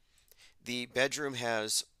Behind. The bedroom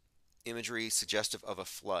has imagery suggestive of a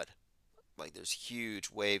flood. Like there's huge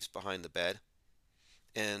waves behind the bed.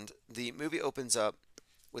 And the movie opens up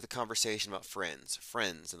with a conversation about friends.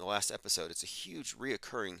 Friends in the last episode. It's a huge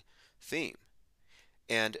reoccurring theme.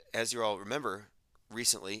 And as you all remember,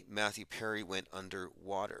 recently Matthew Perry went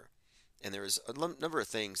underwater. And there was a number of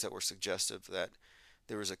things that were suggestive that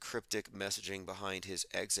there was a cryptic messaging behind his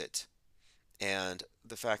exit. And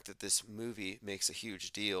the fact that this movie makes a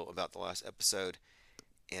huge deal about the last episode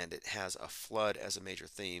and it has a flood as a major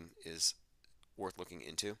theme is worth looking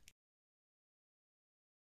into.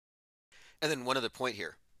 And then one other point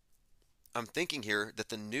here. I'm thinking here that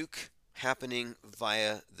the nuke happening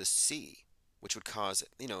via the sea, which would cause,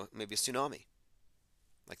 maybe a tsunami,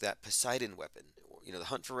 like that Poseidon weapon, the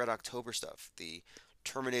Hunt for Red October stuff, the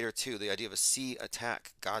Terminator 2, the idea of a sea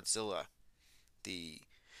attack, Godzilla. The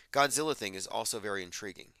Godzilla thing is also very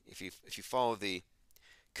intriguing. If you follow the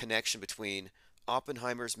connection between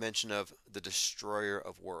Oppenheimer's mention of the destroyer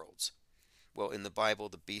of worlds. Well, in the Bible,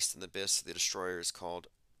 the beast in the abyss, the destroyer is called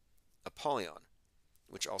Apollyon,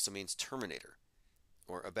 which also means Terminator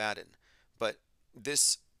or Abaddon. But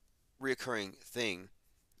this reoccurring thing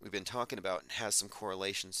we've been talking about has some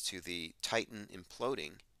correlations to the Titan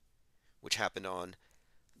imploding, which happened on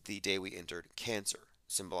the day we entered Cancer,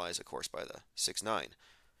 symbolized, of course, by the 6-9.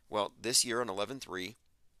 Well, this year on 11/3,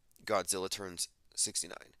 Godzilla turns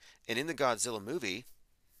 69. And in the Godzilla movie,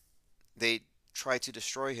 they try to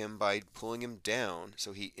destroy him by pulling him down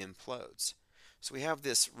so he implodes. So we have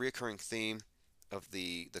this recurring theme of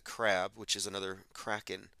the crab, which is another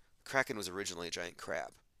kraken. Kraken was originally a giant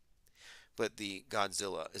crab. But the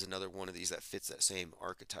Godzilla is another one of these that fits that same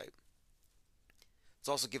archetype. It's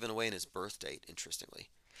also given away in his birth date, interestingly.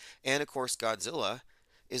 And of course, Godzilla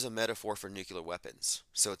is a metaphor for nuclear weapons.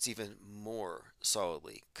 So it's even more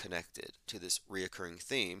solidly connected to this reoccurring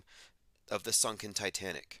theme of the sunken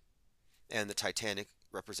Titanic. And the Titanic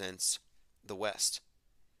represents the West.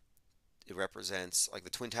 It represents, like the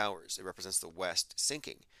Twin Towers, it represents the West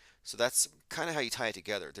sinking. So that's kind of how you tie it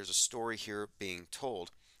together. There's a story here being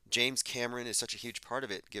told. James Cameron is such a huge part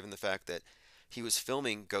of it, given the fact that he was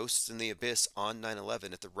filming Ghosts in the Abyss on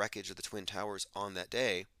 9/11 at the wreckage of the Twin Towers on that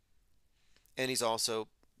day. And he's also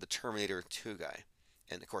the Terminator 2 guy.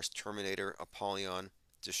 And of course, Terminator, Apollyon,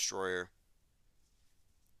 Destroyer.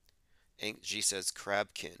 G says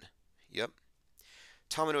Crabkin. Yep.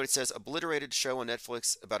 Tominoid says obliterated show on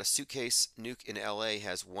Netflix about a suitcase nuke in LA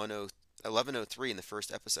has 1103 in the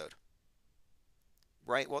first episode.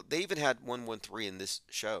 Right? Well, they even had 113 in this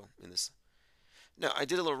show. Now, I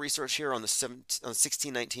did a little research here on the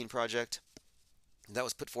 1619 project that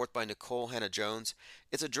was put forth by Nicole Hannah-Jones.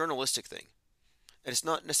 It's a journalistic thing. And it's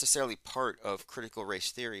not necessarily part of critical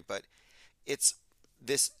race theory, but it's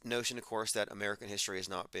this notion, of course, that American history has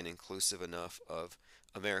not been inclusive enough of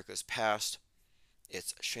America's past,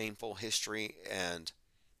 its shameful history, and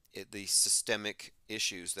the systemic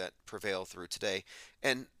issues that prevail through today.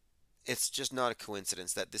 And it's just not a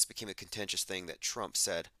coincidence that this became a contentious thing that Trump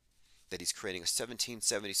said that he's creating a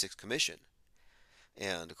 1776 commission.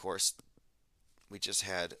 And of course, we just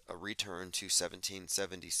had a return to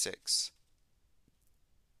 1776.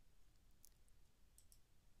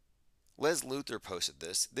 Les Luther posted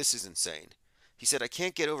this. This is insane. He said, I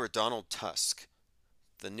can't get over Donald Tusk,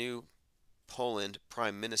 the new Poland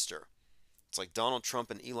prime minister. It's like Donald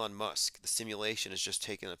Trump and Elon Musk. The simulation is just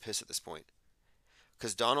taking a piss at this point.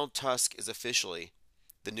 Because Donald Tusk is officially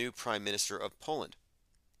the new prime minister of Poland.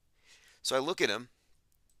 So I look at him,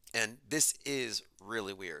 and this is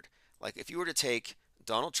really weird. Like, if you were to take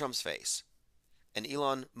Donald Trump's face and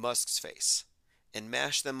Elon Musk's face and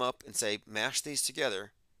mash them up and say, mash these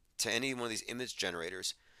together to any one of these image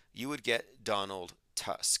generators, you would get Donald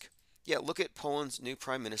Tusk. Yeah, look at Poland's new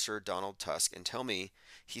prime minister, Donald Tusk, and tell me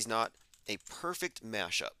he's not a perfect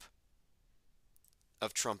mashup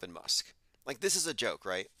of Trump and Musk. Like, this is a joke,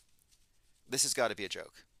 right? This has got to be a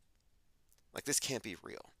joke. Like, this can't be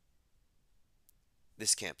real.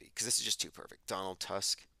 This can't be, because this is just too perfect. Donald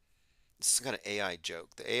Tusk. This is kind of AI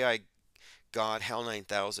joke. The AI God Hal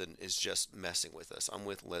 9000 is just messing with us. I'm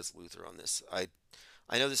with Les Luthor on this. I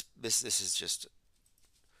know this is just,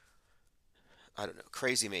 I don't know,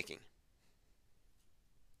 crazy making.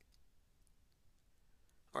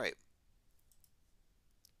 All right,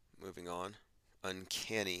 moving on.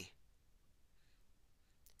 Uncanny.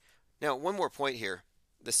 Now, one more point here.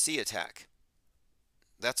 The sea attack.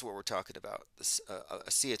 That's what we're talking about.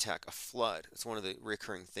 A sea attack, a flood. It's one of the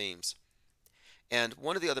recurring themes. And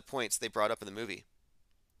one of the other points they brought up in the movie,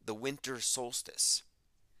 the winter solstice.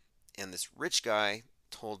 And this rich guy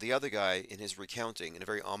told the other guy in his recounting, in a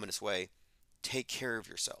very ominous way, take care of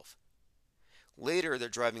yourself. Later, they're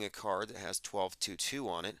driving a car that has 1222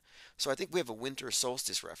 on it, so I think we have a winter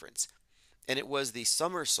solstice reference. And it was the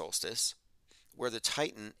summer solstice where the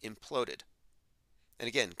Titan imploded. And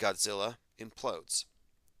again, Godzilla implodes.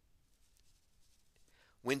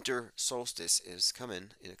 Winter solstice is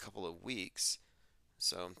coming in a couple of weeks,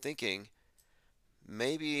 so I'm thinking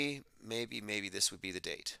maybe this would be the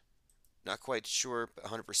date. Not quite sure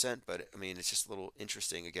 100%, but I mean, it's just a little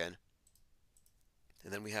interesting again.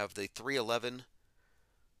 And then we have the 311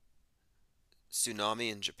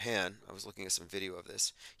 tsunami in Japan. I was looking at some video of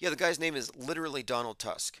this. Yeah, the guy's name is literally Donald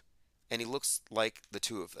Tusk, and he looks like the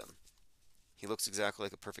two of them. He looks exactly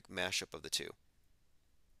like a perfect mashup of the two.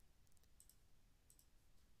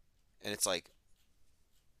 And it's like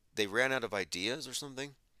they ran out of ideas or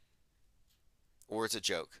something, or it's a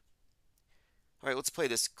joke. All right, let's play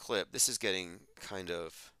this clip. This is getting kind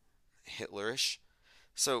of Hitlerish.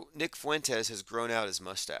 So Nick Fuentes has grown out his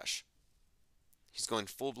mustache. He's going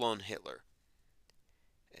full-blown Hitler.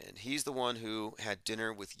 And he's the one who had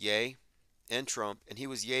dinner with Ye and Trump, and he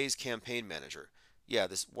was Ye's campaign manager. Yeah,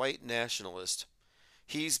 this white nationalist.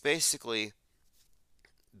 He's basically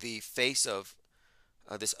the face of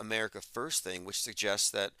this America First thing, which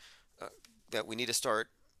suggests uh, that we need to start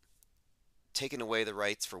taking away the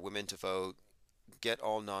rights for women to vote, get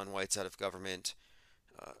all non-whites out of government,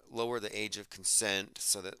 lower the age of consent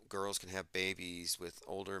so that girls can have babies with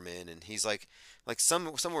older men. And he's like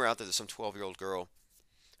somewhere out there, there's some 12-year-old girl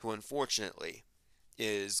who unfortunately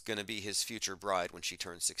is going to be his future bride when she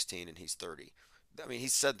turns 16 and he's 30. I mean,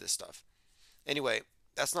 he's said this stuff. Anyway,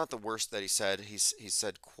 that's not the worst that he said. He's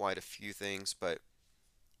said quite a few things, but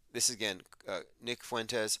this is again Nick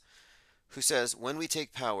Fuentes, who says when we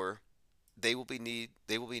take power, there will be a need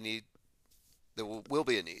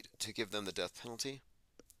to give them the death penalty.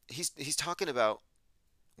 He's talking about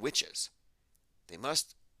witches. They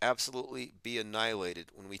must absolutely be annihilated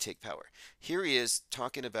when we take power. Here he is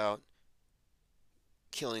talking about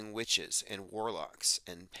killing witches and warlocks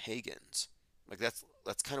and pagans. Like that's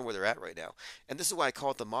kind of where they're at right now. And this is why I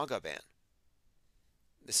call it the MAGA ban.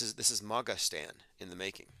 This is MAGA Stan in the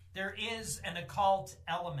making. There is an occult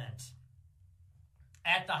element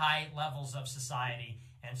at the high levels of society,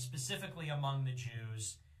 and specifically among the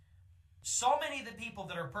Jews. So many of the people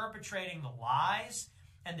that are perpetrating the lies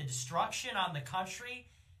and the destruction on the country,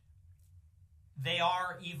 they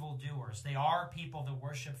are evildoers. They are people that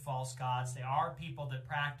worship false gods. They are people that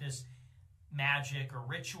practice magic or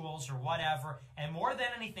rituals or whatever. And more than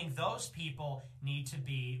anything, those people need to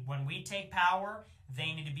be, when we take power,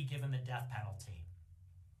 they need to be given the death penalty.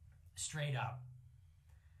 Straight up.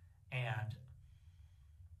 And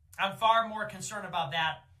I'm far more concerned about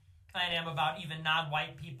that than I am about even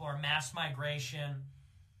non-white people or mass migration.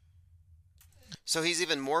 So he's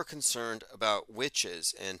even more concerned about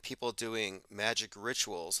witches and people doing magic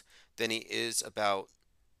rituals than he is about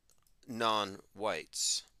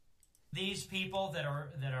non-whites. These people that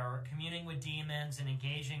are communing with demons and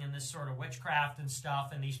engaging in this sort of witchcraft and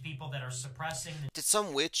stuff, and these people that are suppressing the Did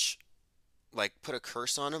some witch like put a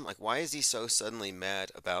curse on him? Like, why is he so suddenly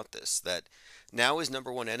mad about this? That now his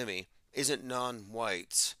number one enemy isn't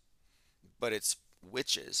non-whites, but it's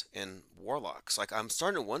witches and warlocks. Like, I'm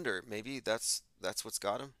starting to wonder, maybe that's what's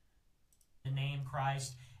got him. name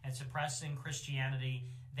Christ and suppressing Christianity.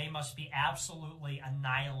 They must be absolutely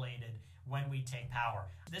annihilated when we take power.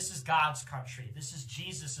 This is God's country. This is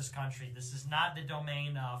Jesus' country. This is not the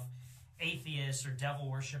domain of atheists or devil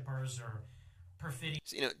worshippers or perfidious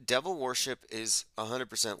So, devil worship is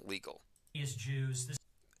 100% legal. Jews.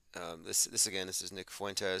 This is Nick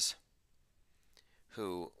Fuentes,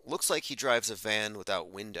 who looks like he drives a van without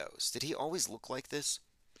windows. Did he always look like this?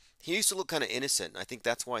 He used to look kind of innocent, and I think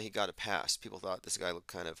that's why he got a pass. People thought this guy looked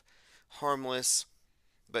kind of harmless,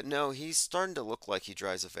 but no, he's starting to look like he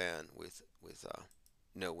drives a van with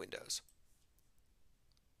no windows.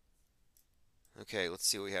 Okay, let's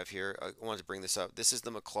see what we have here. I wanted to bring this up. This is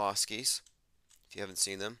the McCloskeys, if you haven't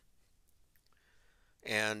seen them.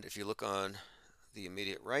 And if you look on the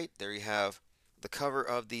immediate right, there you have the cover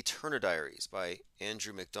of the Turner Diaries by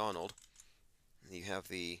Andrew MacDonald. You have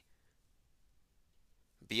the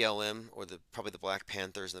BLM, or probably the Black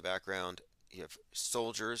Panthers in the background. You have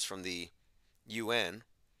soldiers from the UN,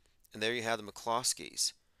 and there you have the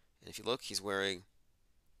McCloskeys. And if you look, he's wearing,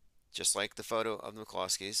 just like the photo of the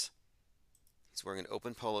McCloskeys, he's wearing an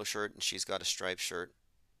open polo shirt, and she's got a striped shirt,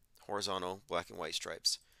 horizontal black and white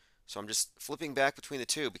stripes. So I'm just flipping back between the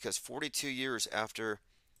two because 42 years after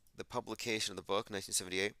the publication of the book,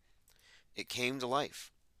 1978, it came to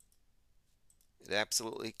life. It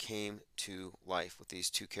absolutely came to life with these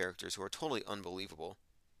two characters who are totally unbelievable.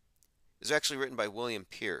 It was actually written by William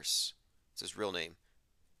Pierce. It's his real name.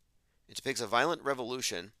 It depicts a violent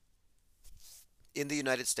revolution in the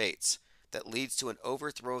United States that leads to an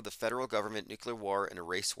overthrow of the federal government, nuclear war, and a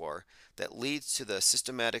race war that leads to the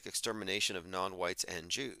systematic extermination of non-whites and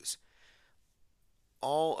Jews.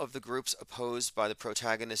 All of the groups opposed by the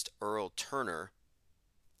protagonist Earl Turner,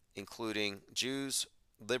 including Jews,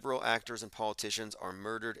 liberal actors, and politicians, are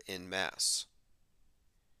murdered in mass.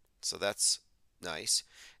 So that's nice.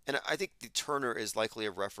 And I think the Turner is likely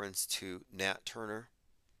a reference to Nat Turner,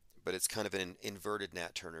 but it's kind of an inverted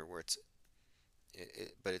Nat Turner, where it's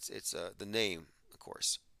the name, of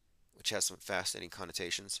course, which has some fascinating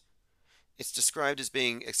connotations. It's described as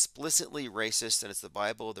being explicitly racist, and it's the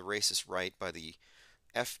Bible of the racist right by the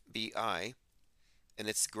FBI, and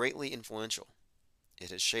it's greatly influential.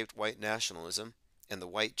 It has shaped white nationalism and the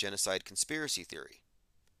white genocide conspiracy theory.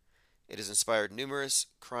 It has inspired numerous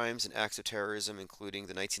crimes and acts of terrorism, including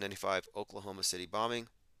the 1995 Oklahoma City bombing,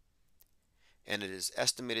 and it is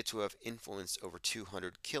estimated to have influenced over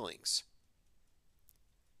 200 killings.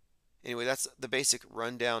 Anyway, that's the basic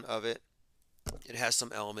rundown of it. It has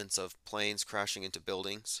some elements of planes crashing into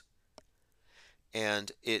buildings,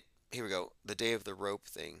 and here we go, the Day of the Rope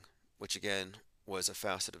thing, which again was a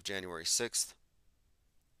facet of January 6th.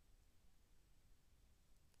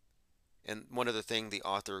 And one other thing, the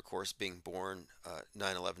author, of course, being born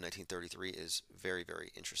 9/11/1933, is very,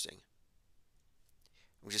 very interesting.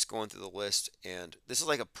 We're just going through the list, and this is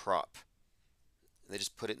like a prop. They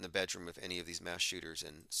just put it in the bedroom of any of these mass shooters,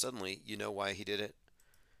 and suddenly you know why he did it.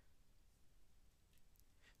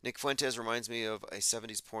 Nick Fuentes reminds me of a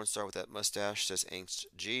 70s porn star with that mustache, says Angst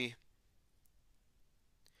G.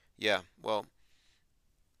 Yeah, well,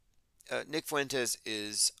 Nick Fuentes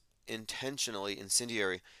is intentionally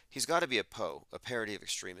incendiary. He's got to be a Poe, a parody of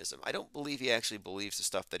extremism. I don't believe he actually believes the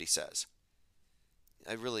stuff that he says.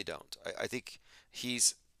 I really don't. I think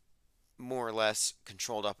he's more or less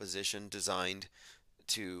controlled opposition designed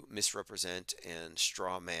to misrepresent and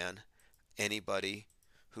straw man anybody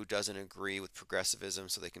who doesn't agree with progressivism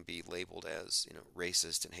so they can be labeled as,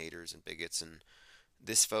 racist and haters and bigots and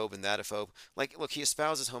this phobe and that phobe. Like, look, he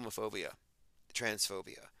espouses homophobia,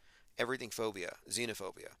 transphobia, everything phobia,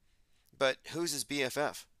 xenophobia. But who's his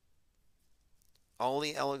BFF?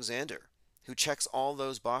 Ollie Alexander, who checks all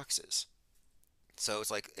those boxes. So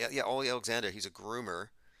it's like, yeah, Ollie Alexander, he's a groomer,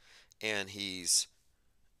 and he's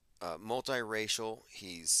multiracial.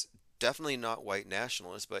 He's definitely not white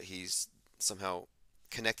nationalist, but he's somehow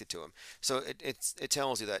connected to him. So it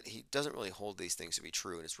tells you that he doesn't really hold these things to be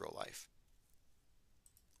true in his real life.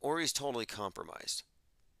 Or he's totally compromised,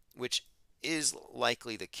 which is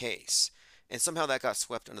likely the case. And somehow that got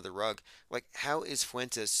swept under the rug. Like, how is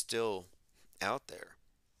Fuentes still out there,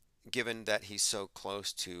 given that he's so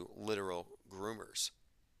close to literal groomers?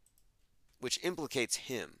 Which implicates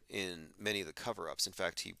him in many of the cover-ups. In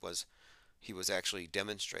fact, he was actually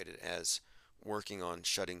demonstrated as working on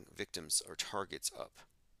shutting victims or targets up.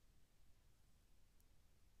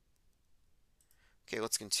 Okay,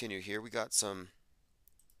 let's continue here. We got some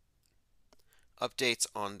updates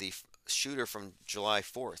on the shooter from July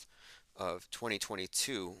 4th of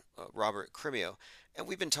 2022, Robert Crimeo, and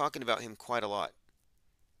we've been talking about him quite a lot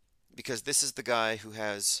because this is the guy who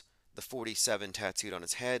has the 47 tattooed on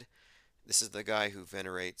his head. This is the guy who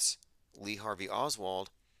venerates Lee Harvey Oswald,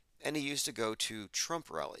 and he used to go to Trump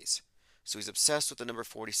rallies. So he's obsessed with the number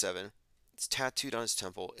 47. It's tattooed on his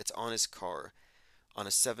temple. It's on his car. On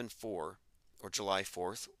a 7/4 or July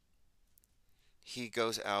 4th, he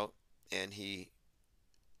goes out and he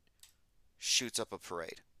shoots up a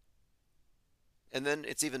parade. And then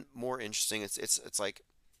it's even more interesting. It's like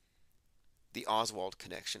the Oswald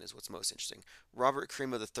connection is what's most interesting. Robert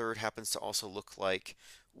Cremo III happens to also look like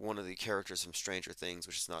one of the characters from Stranger Things,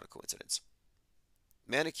 which is not a coincidence.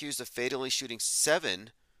 Man accused of fatally shooting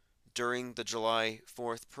 7 during the July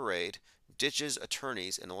 4th parade ditches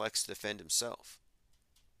attorneys and elects to defend himself.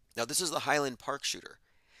 Now, this is the Highland Park shooter,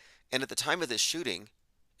 and at the time of this shooting,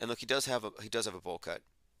 and look, he does have a bowl cut,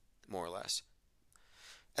 more or less.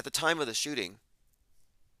 At the time of the shooting,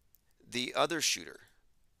 the other shooter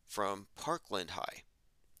from Parkland High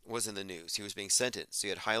was in the news. He was being sentenced. So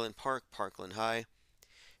you had Highland Park, Parkland High,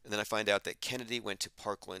 and then I find out that Kennedy went to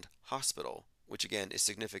Parkland Hospital, which again is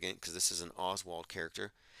significant because this is an Oswald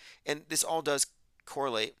character. And this all does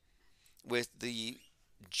correlate with the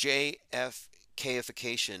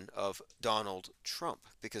JFKification of Donald Trump,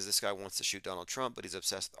 because this guy wants to shoot Donald Trump, but he's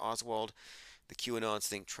obsessed with Oswald. The QAnons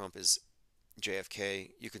think Trump is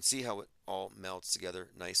JFK. You can see how it all melds together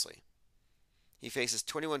nicely. He faces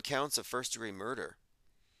 21 counts of first-degree murder,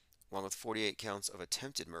 along with 48 counts of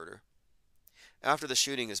attempted murder. After the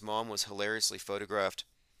shooting, his mom was hilariously photographed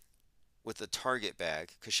with the Target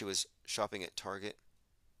bag because she was shopping at Target.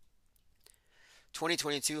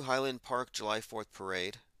 2022 Highland Park July 4th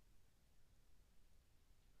Parade.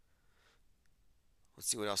 Let's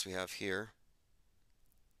see what else we have here.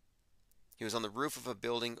 He was on the roof of a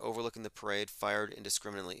building overlooking the parade, fired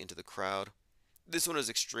indiscriminately into the crowd. This one is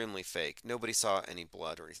extremely fake. Nobody saw any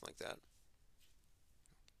blood or anything like that.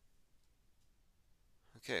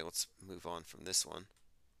 Okay, let's move on from this one.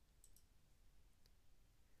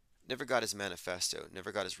 Never got his manifesto,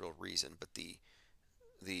 never got his real reason, but the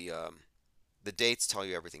dates tell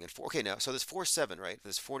you everything. And okay, now so there's 47, right?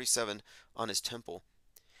 There's 47 on his temple.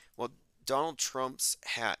 Well, Donald Trump's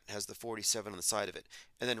hat has the 47 on the side of it.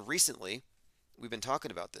 And then recently, we've been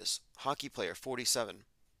talking about this. Hockey player 47.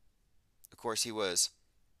 Of course, he was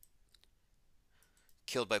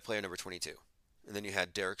killed by player number 22. And then you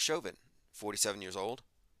had Derek Chauvin, 47 years old.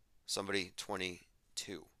 Somebody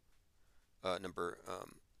 22.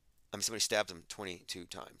 Somebody stabbed him 22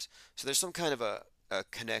 times. So there's some kind of a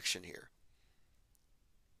connection here.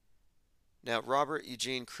 Now, Robert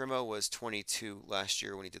Eugene Crimo was 22 last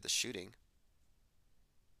year when he did the shooting.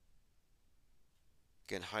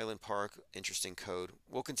 Again, Highland Park, interesting code.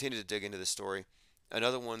 We'll continue to dig into this story.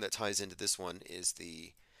 Another one that ties into this one is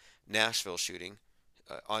the Nashville shooting.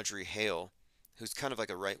 Audrey Hale, who's kind of like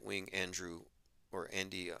a right-wing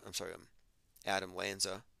Adam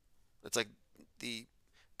Lanza. It's like the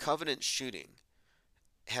Covenant shooting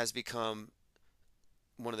has become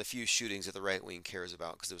one of the few shootings that the right wing cares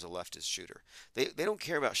about because it was a leftist shooter. They don't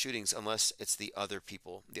care about shootings unless it's the other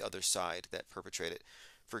people, the other side that perpetrate it.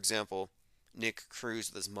 For example, Nick Cruz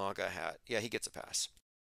with his MAGA hat. Yeah, he gets a pass.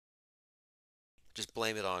 Just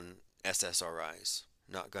blame it on SSRIs,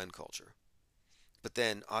 not gun culture. But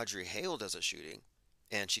then Audrey Hale does a shooting,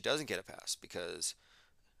 and she doesn't get a pass because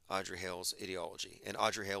Audrey Hale's ideology. And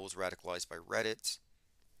Audrey Hale was radicalized by Reddit.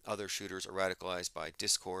 Other shooters are radicalized by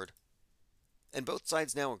Discord. And both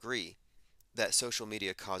sides now agree that social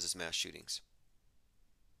media causes mass shootings.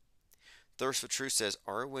 Thirst for Truth says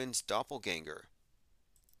Arwen's doppelganger.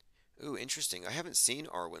 Ooh, interesting. I haven't seen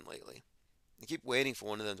Arwen lately. I keep waiting for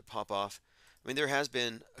one of them to pop off. I mean, there has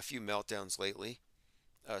been a few meltdowns lately.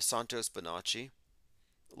 Santos Bonacci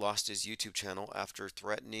lost his YouTube channel after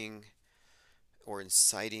threatening or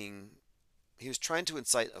inciting. He was trying to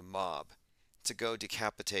incite a mob to go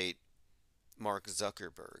decapitate Mark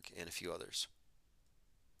Zuckerberg and a few others.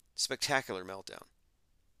 Spectacular meltdown.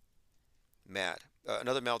 Mad.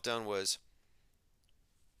 Another meltdown was,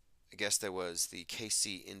 I guess there was the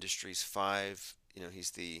KC Industries 5.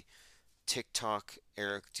 He's the TikTok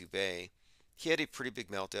Eric Dubé. He had a pretty big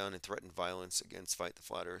meltdown and threatened violence against Fight the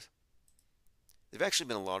Flat Earth. There have actually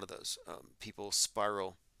been a lot of those. People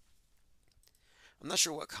spiral. I'm not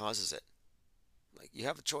sure what causes it. Like, you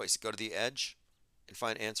have a choice. Go to the edge and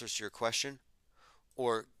find answers to your question,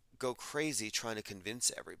 or go crazy trying to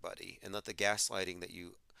convince everybody and let the gaslighting that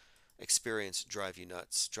you experience drive you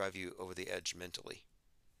nuts, drive you over the edge mentally.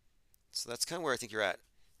 So that's kind of where I think you're at.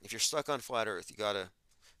 If you're stuck on flat earth, you got to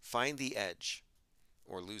find the edge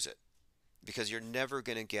or lose it, because you're never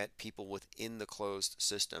going to get people within the closed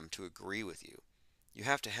system to agree with you. You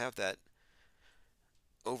have to have that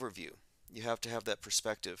overview. You have to have that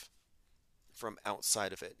perspective from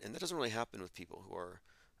outside of it. And that doesn't really happen with people who are,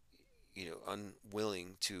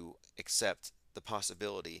 unwilling to accept the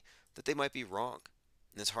possibility that they might be wrong.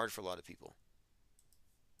 And it's hard for a lot of people.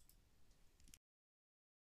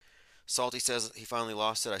 Salty says he finally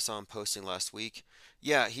lost it. I saw him posting last week.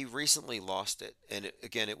 Yeah, he recently lost it. And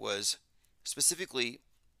it was specifically,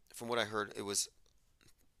 from what I heard, it was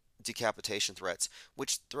decapitation threats,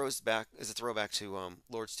 which is a throwback to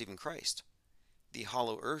Lord Stephen Christ, the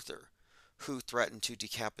Hollow Earther, who threatened to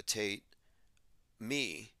decapitate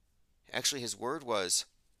me. Actually, his word was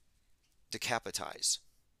decapitize.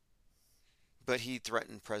 but he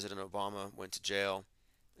threatened President Obama, went to jail,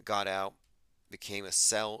 got out, became a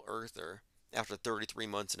cell earther after 33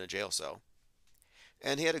 months in a jail cell.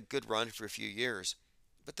 And he had a good run for a few years,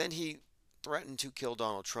 but then he threatened to kill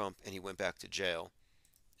Donald Trump and he went back to jail.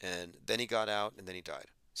 And then he got out and then he died,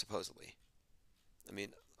 supposedly. I mean,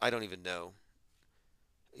 I don't even know.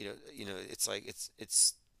 It's like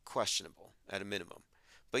it's questionable at a minimum.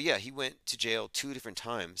 But yeah, he went to jail two different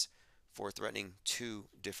times for threatening two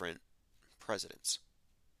different presidents.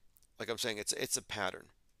 Like I'm saying, it's a pattern.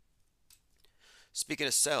 Speaking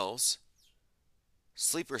of cells,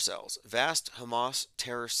 sleeper cells. Vast Hamas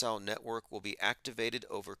terror cell network will be activated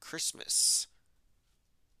over Christmas.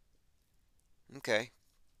 Okay,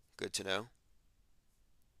 good to know.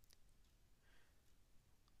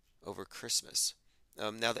 Over Christmas.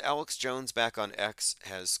 Now, the Alex Jones back on X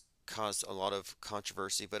has caused a lot of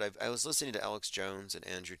controversy, but I was listening to Alex Jones and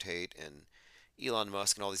Andrew Tate and Elon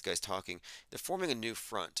Musk and all these guys talking. They're forming a new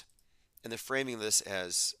front, and they're framing this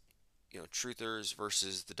as, truthers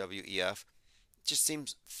versus the WEF. It just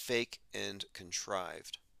seems fake and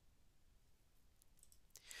contrived.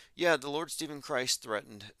 Yeah, the Lord Stephen Christ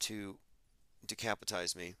threatened to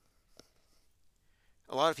decapitize me.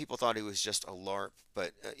 A lot of people thought he was just a LARP,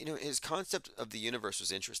 but his concept of the universe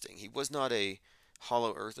was interesting. He was not a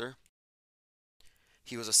hollow earther.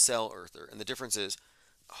 He was a cell earther, and the difference is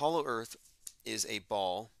hollow earth is a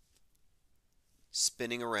ball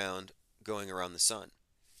spinning around, going around the sun.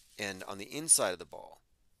 And on the inside of the ball,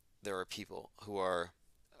 there are people who are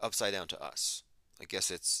upside down to us. I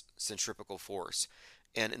guess it's centripetal force.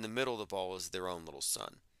 And in the middle of the ball is their own little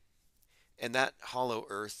sun. And that hollow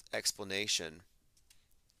earth explanation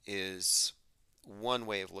is one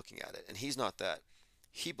way of looking at it. And he's not that.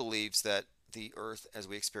 He believes that the earth as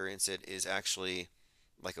we experience it is actually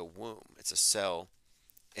like a womb. It's a cell,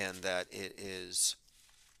 and that it is,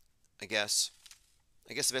 I guess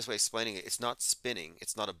the best way of explaining it, it's not spinning,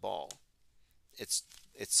 it's not a ball. It's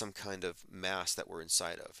it's some kind of mass that we're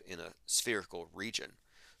inside of in a spherical region.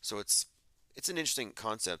 So it's an interesting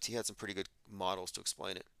concept. He had some pretty good models to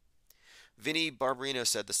explain it. Vinny Barbarino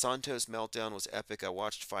said the Santos meltdown was epic. I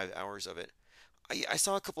watched 5 hours of it. I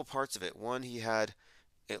saw a couple parts of it. One,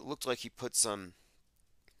 it looked like he put some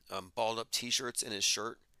balled up t-shirts in his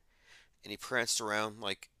shirt and he pranced around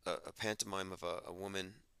like a pantomime of a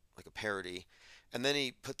woman, like a parody. And then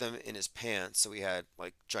he put them in his pants, so he had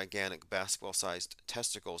like gigantic basketball-sized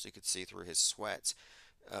testicles you could see through his sweats.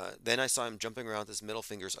 Then I saw him jumping around with his middle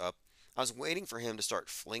fingers up. I was waiting for him to start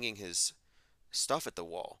flinging his stuff at the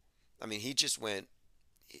wall. I mean, he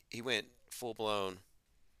went full blown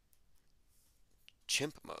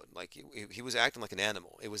chimp mode. Like he was acting like an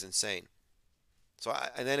animal. It was insane.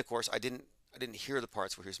 And then of course I didn't hear the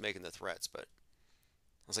parts where he was making the threats, but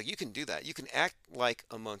I was like, you can do that. You can act like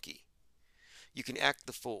a monkey. You can act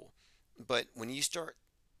the fool. But when you start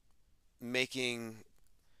making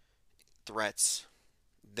threats,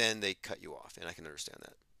 then they cut you off, and I can understand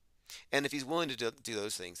that. And if he's willing to do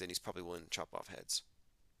those things, then he's probably willing to chop off heads.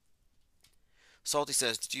 Salty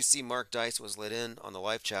says, did you see Mark Dice was let in on the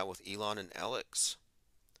live chat with Elon and Alex?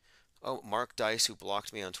 Oh, Mark Dice, who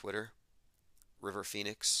blocked me on Twitter. River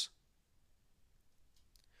Phoenix.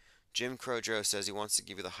 Jim Crojo says he wants to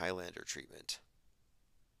give you the Highlander treatment.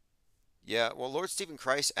 Yeah, well, Lord Stephen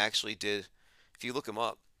Christ actually did. If you look him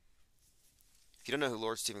up, if you don't know who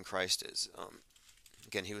Lord Stephen Christ is,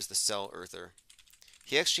 again, he was the Cell Earther.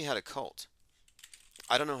 He actually had a cult.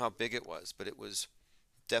 I don't know how big it was, but it was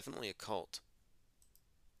definitely a cult.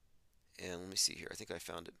 And let me see here. I think I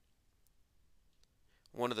found it.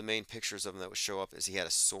 One of the main pictures of him that would show up is he had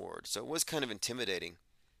a sword. So it was kind of intimidating.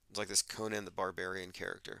 It was like this Conan the Barbarian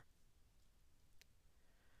character.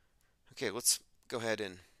 Okay, let's go ahead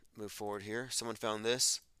and move forward here. Someone found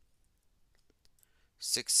this.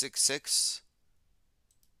 666.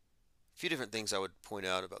 A few different things I would point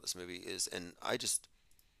out about this movie is, and I just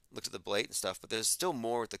looked at the blatant stuff, but there's still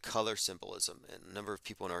more with the color symbolism, and a number of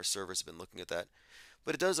people in our servers have been looking at that.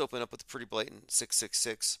 But it does open up with a pretty blatant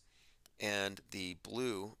 666 and the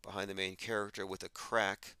blue behind the main character with a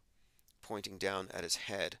crack pointing down at his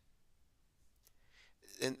head.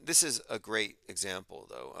 And this is a great example,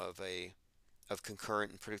 though, of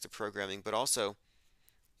concurrent and predictive programming, but also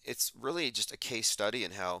it's really just a case study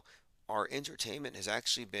in how our entertainment has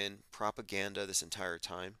actually been propaganda this entire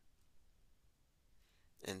time.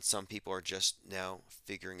 And some people are just now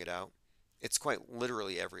figuring it out. It's quite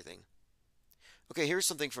literally everything. Okay, here's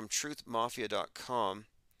something from truthmafia.com.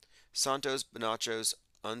 Santos Bonacho's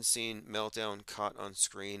unseen meltdown caught on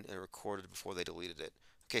screen and recorded before they deleted it.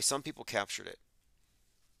 Okay, some people captured it.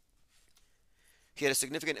 He had a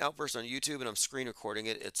significant outburst on YouTube, and I'm screen recording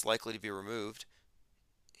it. It's likely to be removed.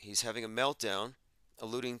 He's having a meltdown,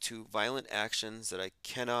 alluding to violent actions that I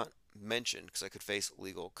cannot mention because I could face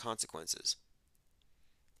legal consequences.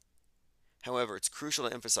 However, it's crucial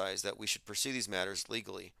to emphasize that we should pursue these matters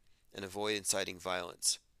legally and avoid inciting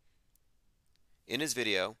violence. In his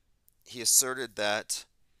video, he asserted that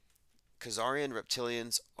Khazarian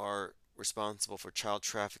reptilians are responsible for child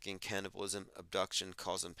trafficking, cannibalism, abduction,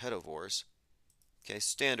 cause, and pedovores. Okay,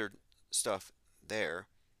 standard stuff there.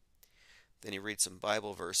 Then he reads some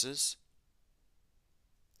Bible verses.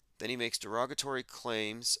 Then he makes derogatory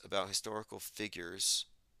claims about historical figures.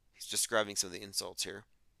 He's describing some of the insults here.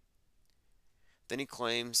 Then he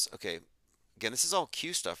claims, okay, again, this is all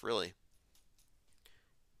Q stuff, really.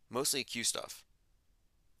 Mostly Q stuff.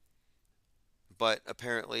 But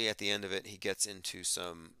apparently at the end of it, he gets into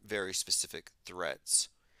some very specific threats.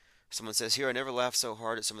 Someone says here, I never laughed so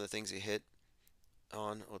hard at some of the things he hit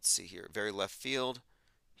on. Let's see here. Very left field.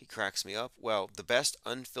 He cracks me up. Well, the best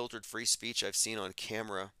unfiltered free speech I've seen on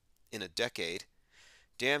camera in a decade.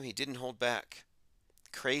 Damn, he didn't hold back.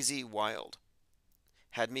 Crazy wild.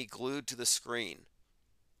 Had me glued to the screen.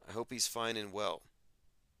 I hope he's fine and well.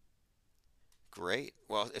 Great.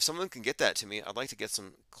 Well, if someone can get that to me, I'd like to get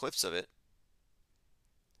some clips of it.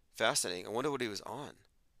 Fascinating. I wonder what he was on.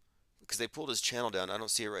 Because they pulled his channel down. I don't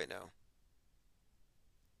see it right now.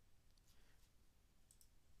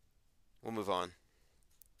 We'll move on.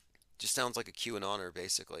 Just sounds like a QAnoner,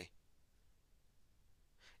 basically.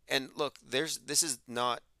 And look, this is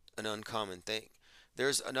not an uncommon thing.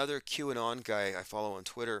 There's another QAnon guy I follow on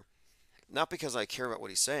Twitter, not because I care about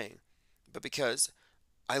what he's saying, but because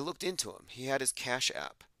I looked into him. He had his Cash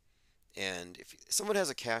App. And if someone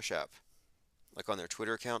has a Cash App, like on their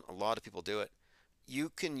Twitter account, a lot of people do it, you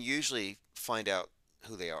can usually find out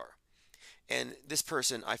who they are. And this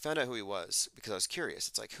person, I found out who he was because I was curious.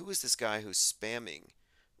 It's like, who is this guy who's spamming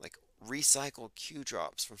like recycled Q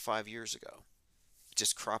drops from 5 years ago?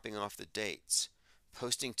 Just cropping off the dates,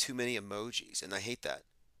 posting too many emojis, and I hate that.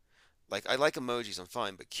 Like, I like emojis, I'm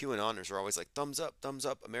fine, but QAnoners are always like, thumbs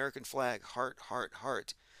up, American flag, heart, heart,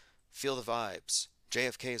 heart, feel the vibes,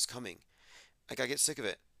 JFK is coming. Like, I get sick of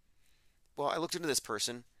it. Well, I looked into this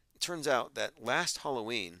person. It turns out that last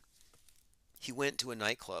Halloween, he went to a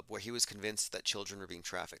nightclub where he was convinced that children were being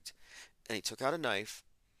trafficked. And he took out a knife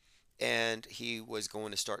and he was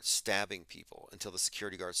going to start stabbing people until the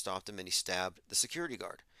security guard stopped him and he stabbed the security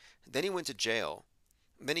guard. Then he went to jail.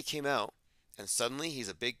 Then he came out and suddenly he's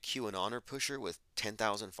a big QAnoner pusher with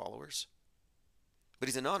 10,000 followers. But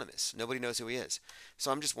he's anonymous. Nobody knows who he is.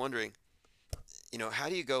 So I'm just wondering, how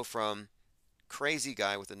do you go from crazy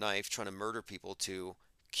guy with a knife trying to murder people to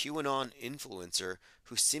QAnon influencer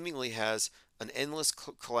who seemingly has an endless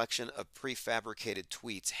collection of prefabricated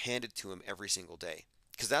tweets handed to him every single day?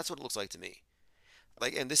 Because that's what it looks like to me.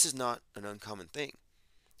 Like, and this is not an uncommon thing.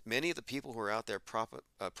 Many of the people who are out there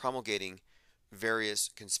promulgating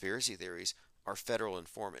various conspiracy theories are federal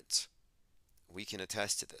informants. We can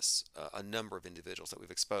attest to this. A number of individuals that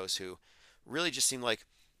we've exposed who really just seem like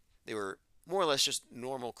they were more or less just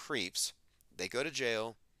normal creeps. They go to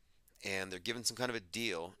jail and they're given some kind of a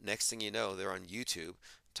deal. Next thing you know, they're on YouTube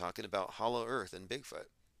talking about Hollow Earth and Bigfoot.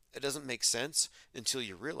 It doesn't make sense until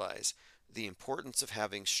you realize the importance of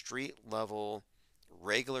having street level,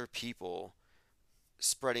 regular people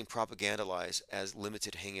spreading propaganda lies as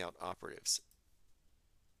limited hangout operatives.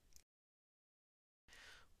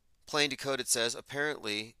 Plain Decoded says,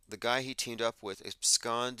 apparently the guy he teamed up with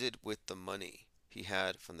absconded with the money he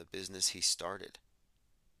had from the business he started.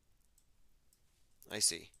 I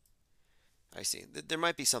see. There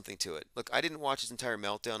might be something to it. Look, I didn't watch his entire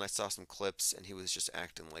meltdown. I saw some clips, and he was just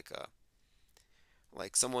acting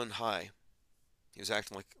like someone high. He was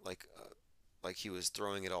acting like he was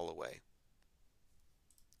throwing it all away.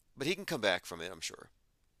 But he can come back from it, I'm sure.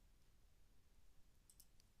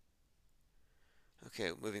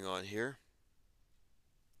 Okay, moving on here.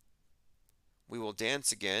 We Will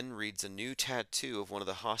Dance Again reads a new tattoo of one of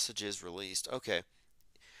the hostages released. Okay.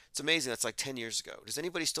 It's amazing. That's like 10 years ago. Does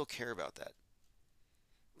anybody still care about that?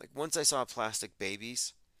 Like, once I saw plastic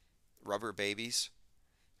babies, rubber babies,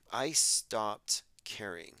 I stopped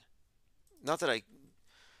caring. Not that I,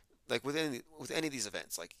 like, with any of these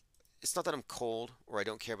events, like, it's not that I'm cold or I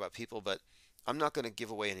don't care about people, but I'm not going to give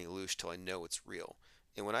away any loosh till I know it's real.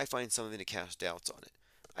 And when I find something to cast doubts on it,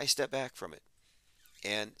 I step back from it.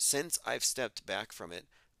 And since I've stepped back from it,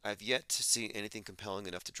 I've yet to see anything compelling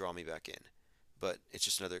enough to draw me back in. But it's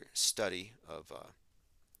just another study of,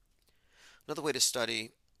 another way to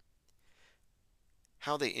study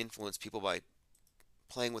how they influence people by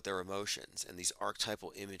playing with their emotions and these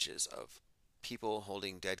archetypal images of people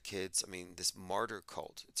holding dead kids. I mean, this martyr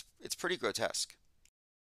cult. It's pretty grotesque.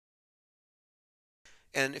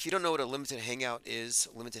 And if you don't know what a limited hangout is,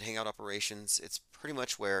 limited hangout operations, it's pretty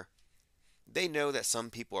much where they know that some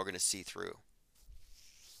people are going to see through.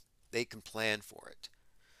 They can plan for it.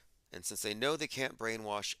 And since they know they can't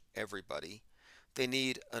brainwash everybody, they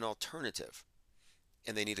need an alternative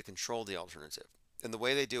and they need to control the alternative. And the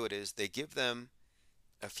way they do it is they give them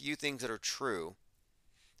a few things that are true,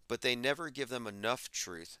 but they never give them enough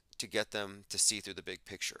truth to get them to see through the big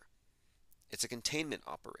picture. It's a containment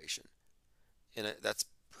operation. And that's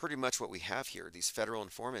pretty much what we have here. These federal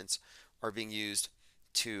informants are being used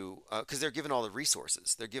to, because they're given all the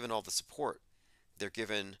resources, they're given all the support, they're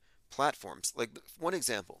given platforms. Like one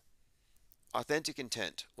example, Authentic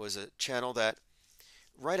Intent was a channel that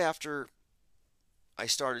right after I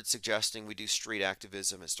started suggesting we do street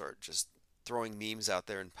activism and start just throwing memes out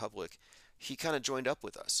there in public, he kind of joined up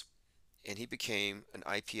with us. And he became an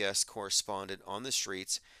IPS correspondent on the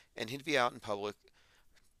streets, and he'd be out in public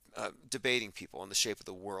debating people on the shape of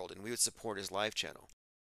the world, and we would support his live channel.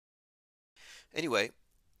 Anyway,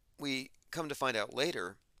 we come to find out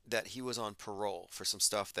later that he was on parole for some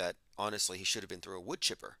stuff that honestly he should have been through a wood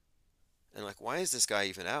chipper. And like, why is this guy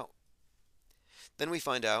even out? Then we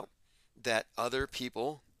find out that other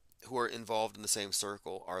people who are involved in the same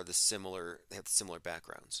circle are they have similar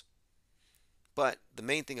backgrounds. But the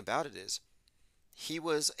main thing about it is he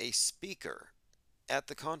was a speaker at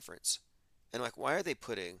the conference. And like, why are they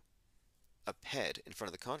putting a ped in front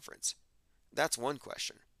of the conference? That's one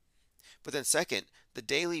question. But then second, the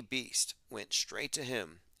Daily Beast went straight to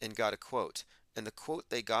him and got a quote. And the quote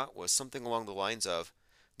they got was something along the lines of,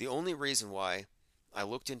 "The only reason why I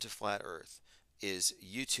looked into flat earth is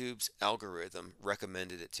YouTube's algorithm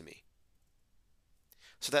recommended it to me."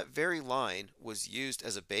 So that very line was used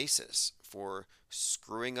as a basis for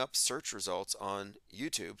screwing up search results on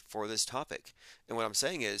YouTube for this topic. And what I'm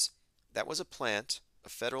saying is that was a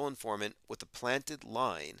federal informant with a planted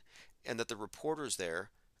line, and that the reporters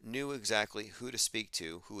there knew exactly who to speak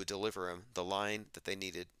to, who would deliver them the line that they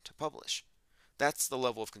needed to publish. That's the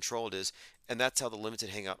level of control it is, and that's how the limited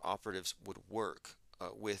hangout operatives would work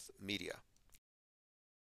with media.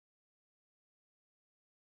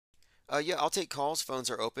 Yeah, I'll take calls. Phones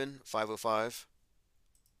are open. 505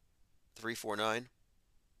 349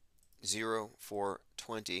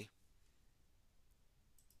 0420.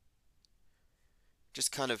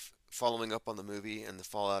 Just kind of following up on the movie and the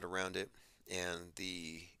fallout around it and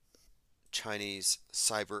the Chinese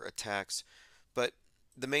cyber attacks. But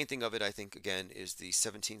the main thing of it, I think, again, is the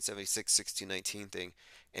 1776 1619 thing.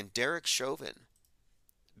 And Derek Chauvin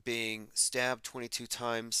being stabbed 22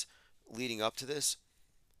 times leading up to this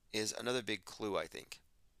is another big clue, I think.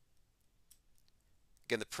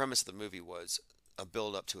 Again, the premise of the movie was a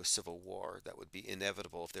build up to a civil war that would be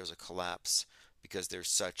inevitable if there's a collapse because there's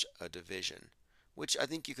such a division, which I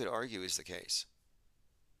think you could argue is the case.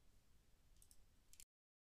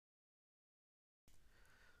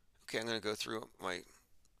 Okay, I'm going to go through my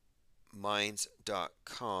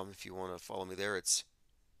minds.com if you want to follow me there. It's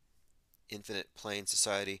Infinite Plane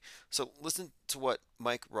Society. So listen to what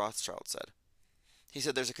Mike Rothschild said. He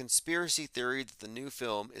said there's a conspiracy theory that the new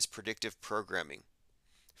film is predictive programming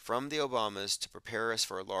from the Obamas to prepare us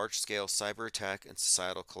for a large-scale cyber attack and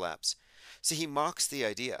societal collapse. See, he mocks the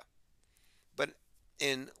idea. But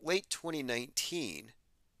in late 2019,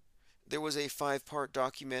 there was a 5-part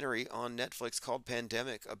documentary on Netflix called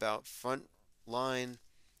Pandemic about frontline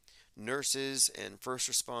nurses and first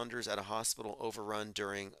responders at a hospital overrun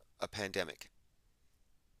during a pandemic.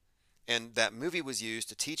 And that movie was used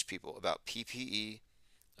to teach people about PPE,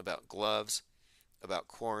 about gloves, about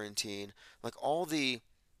quarantine, like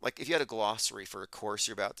if you had a glossary for a course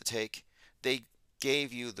you're about to take, they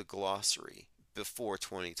gave you the glossary before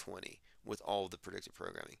 2020 with all of the predictive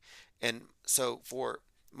programming. And so for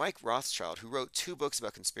Mike Rothschild, who wrote 2 books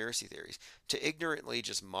about conspiracy theories, to ignorantly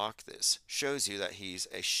just mock this shows you that he's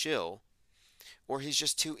a shill or he's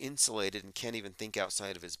just too insulated and can't even think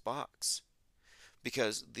outside of his box.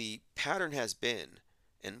 Because the pattern has been,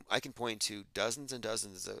 and I can point to dozens and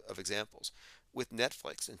dozens of examples, with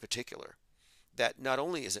Netflix in particular, that not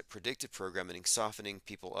only is it predictive programming, softening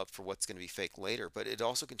people up for what's going to be fake later, but it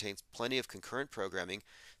also contains plenty of concurrent programming.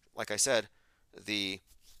 Like I said, the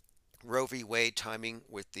Roe v. Wade timing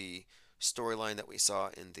with the storyline that we saw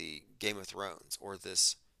in the Game of Thrones, or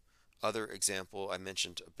this other example I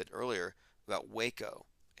mentioned a bit earlier about Waco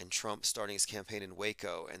and Trump starting his campaign in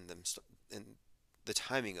Waco and the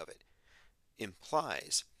timing of it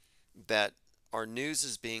implies that our news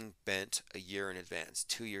is being bent a year in advance,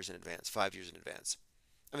 2 years in advance, 5 years in advance.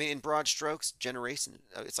 I mean, in broad strokes, generation,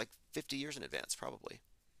 it's like 50 years in advance, probably.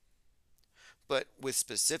 But with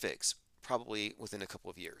specifics, probably within a couple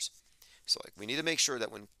of years. So, like, we need to make sure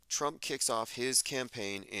that when Trump kicks off his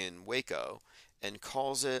campaign in Waco and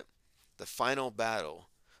calls it the final battle,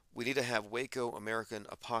 we need to have Waco American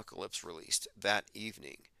Apocalypse released that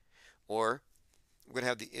evening. Or we're going to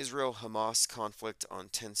have the Israel Hamas conflict on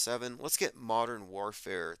 10/7. Let's get Modern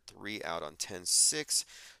Warfare 3 out on 10/6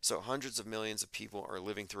 so hundreds of millions of people are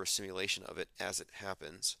living through a simulation of it as it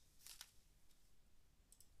happens.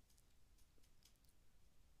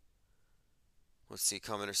 Let's see,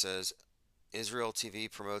 commenter says Israel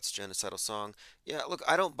TV promotes genocidal song. Yeah, look,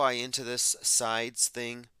 I don't buy into this sides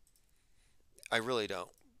thing. I really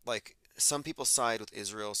don't. Like, some people side with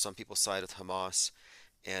Israel, some people side with Hamas,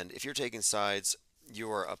 and if you're taking sides,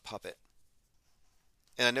 you are a puppet.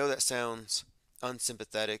 And I know that sounds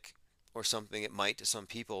unsympathetic or something, it might to some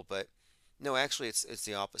people, but no, actually it's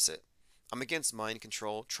the opposite. I'm against mind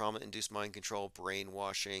control, trauma-induced mind control,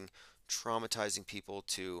 brainwashing, traumatizing people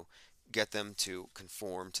to get them to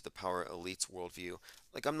conform to the power elite's worldview.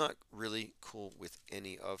 Like, I'm not really cool with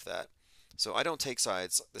any of that. So I don't take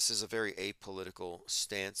sides. This is a very apolitical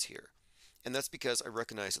stance here. And that's because I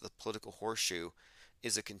recognize that the political horseshoe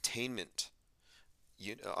is a containment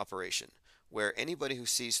operation where anybody who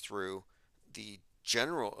sees through the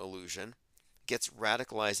general illusion gets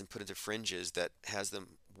radicalized and put into fringes that has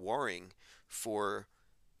them warring for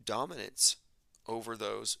dominance over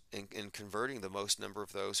those and converting the most number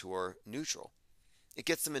of those who are neutral. It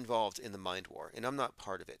gets them involved in the mind war, and I'm not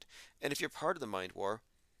part of it. And if you're part of the mind war,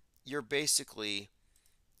 you're basically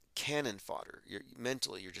cannon fodder.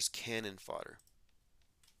 You're just cannon fodder.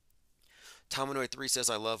 Tomanoid3 says,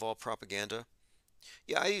 I love all propaganda.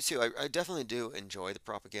 Yeah, I do too. I definitely do enjoy the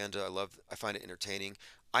propaganda. I find it entertaining.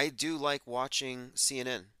 I do like watching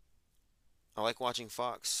CNN. I like watching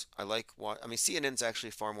Fox. I mean, CNN's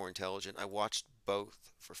actually far more intelligent. I watched both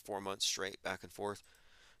for 4 months straight, back and forth,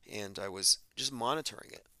 and I was just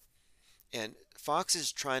monitoring it. And Fox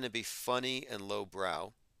is trying to be funny and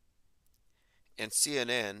lowbrow, and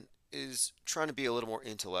CNN is trying to be a little more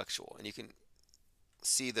intellectual. And you can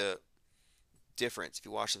see the difference if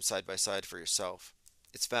you watch them side by side for yourself.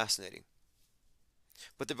 It's fascinating.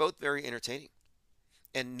 But they're both very entertaining.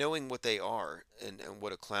 And knowing what they are and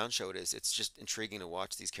what a clown show it is, it's just intriguing to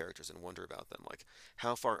watch these characters and wonder about them. Like,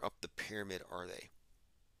 how far up the pyramid are they?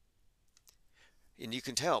 And you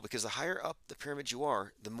can tell because the higher up the pyramid you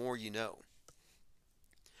are, the more you know.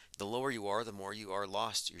 The lower you are, the more you are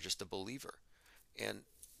lost. You're just a believer. And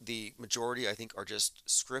the majority, I think, are just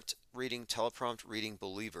script reading, teleprompt reading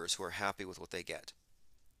believers who are happy with what they get.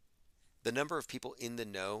 The number of people in the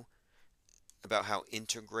know about how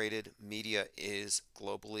integrated media is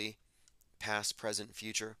globally, past, present,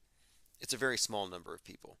 future, it's a very small number of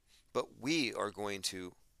people. But we are going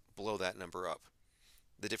to blow that number up.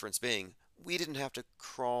 The difference being, we didn't have to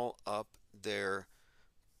crawl up their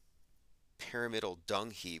pyramidal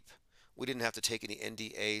dung heap. We didn't have to take any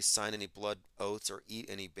NDAs, sign any blood oaths, or eat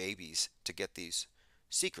any babies to get these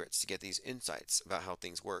secrets, to get these insights about how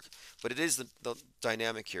things work. But it is the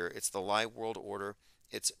dynamic here. It's the lie world order.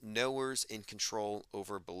 It's knowers in control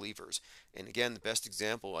over believers. And again, the best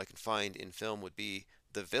example I can find in film would be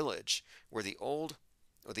The Village, where the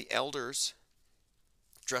elders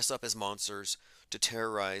dress up as monsters to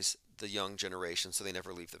terrorize the young generation so they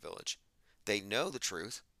never leave the village. They know the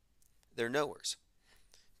truth. They're knowers.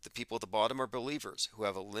 The people at the bottom are believers who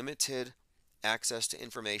have a limited access to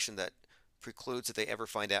information that precludes that they ever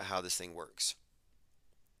find out how this thing works.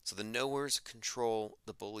 So the knowers control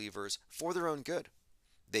the believers for their own good.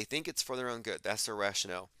 They think it's for their own good. That's their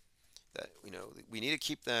rationale. That, we need to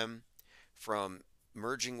keep them from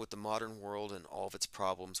merging with the modern world and all of its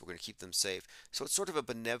problems. We're going to keep them safe. So it's sort of a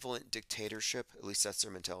benevolent dictatorship. At least that's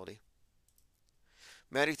their mentality.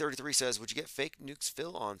 Maddie33 says, would you get Fake Nukes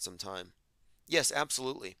Phil on sometime? Yes,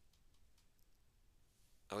 absolutely.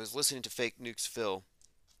 I was listening to Fake Nukes Phil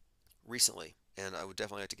recently, and I would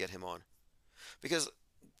definitely like to get him on. Because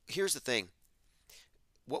here's the thing.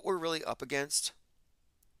 What we're really up against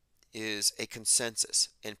is a consensus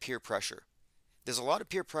and peer pressure. There's a lot of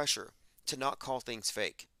peer pressure to not call things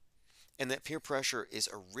fake. And that peer pressure is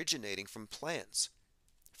originating from plans,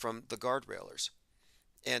 from the guardrailers.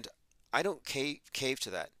 And I don't cave to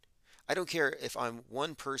that. I don't care if I'm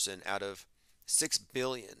one person out of 6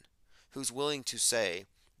 billion who's willing to say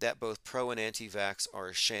that both pro and anti-vax are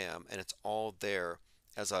a sham and it's all there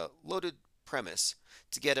as a loaded premise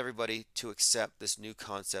to get everybody to accept this new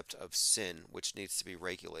concept of sin, which needs to be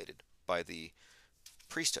regulated by the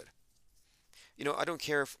priesthood. I don't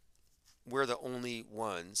care if we're the only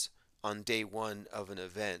ones on day one of an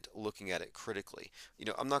event looking at it critically.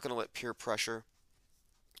 I'm not going to let peer pressure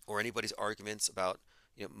or anybody's arguments about,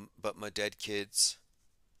 but my dead kids,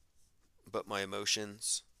 but my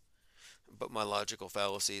emotions, but my logical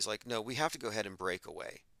fallacies. Like, no, we have to go ahead and break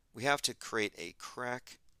away. We have to create a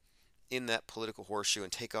crack in that political horseshoe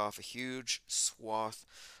and take off a huge swath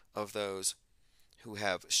of those who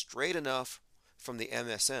have strayed enough from the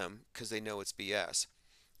MSM because they know it's BS.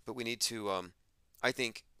 But we need to, I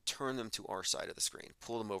think, turn them to our side of the screen,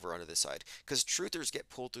 pull them over onto this side, because truthers get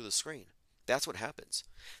pulled through the screen. That's what happens.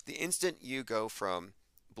 The instant you go from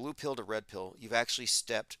blue pill to red pill, you've actually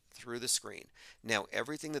stepped through the screen. Now,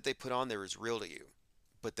 everything that they put on there is real to you,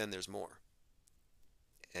 but then there's more.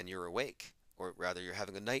 And you're awake, or rather, you're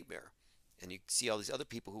having a nightmare. And you see all these other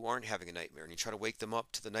people who aren't having a nightmare, and you try to wake them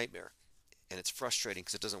up to the nightmare. And it's frustrating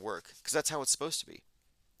because it doesn't work, because that's how it's supposed to be.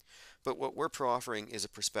 But what we're offering is a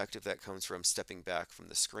perspective that comes from stepping back from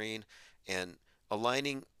the screen and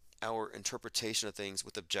aligning our interpretation of things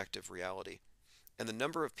with objective reality. And the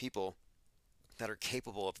number of people that are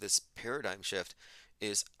capable of this paradigm shift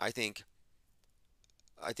is, I think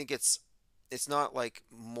it's not like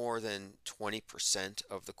more than 20%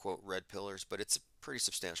 of the quote red pillars, but it's a pretty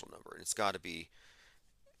substantial number, and it's got to be.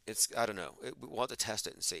 It's I don't know. We'll have to test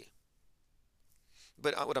it and see.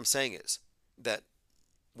 But what I'm saying is that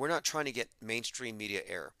we're not trying to get mainstream media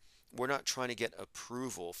air. We're not trying to get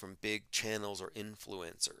approval from big channels or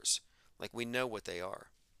influencers. Like, we know what they are.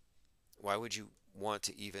 Why would you want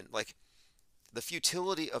to even, like, the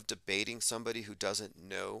futility of debating somebody who doesn't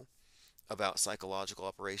know about psychological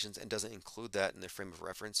operations and doesn't include that in their frame of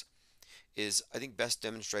reference is, I think, best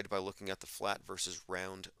demonstrated by looking at the flat versus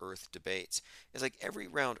round earth debates. It's like every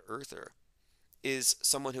round earther is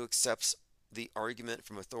someone who accepts the argument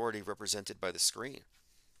from authority represented by the screen.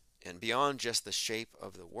 And beyond just the shape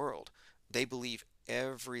of the world, they believe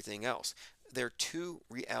everything else. They're too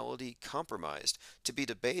reality compromised to be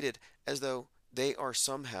debated as though they are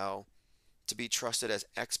somehow to be trusted as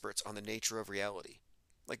experts on the nature of reality.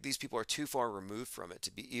 Like, these people are too far removed from it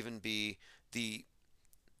to even be the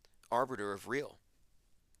arbiter of real.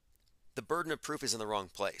 The burden of proof is in the wrong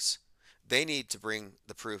place. They need to bring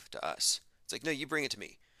the proof to us. It's like, no, you bring it to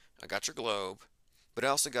me. I got your globe, but I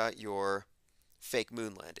also got your fake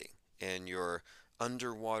moon landing and your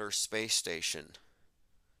underwater space station.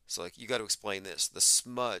 So, like, you got to explain this. The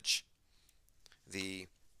smudge, there's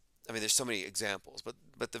so many examples,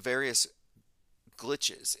 but the various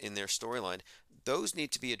glitches in their storyline, those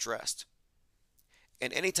need to be addressed.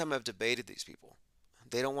 And anytime I've debated these people,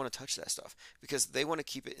 they don't want to touch that stuff because they want to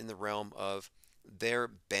keep it in the realm of their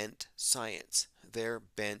bent science, their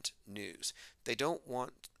bent news. They don't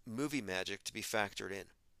want movie magic to be factored in.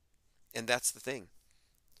 And that's the thing.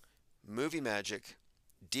 Movie magic,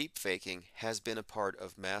 deep faking, has been a part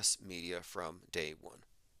of mass media from day one.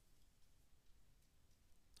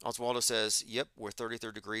 Oswaldo says, yep, we're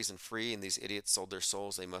 33rd degrees and free, and these idiots sold their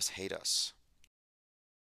souls. They must hate us.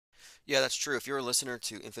 Yeah, that's true. If you're a listener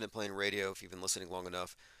to Infinite Plane Radio, if you've been listening long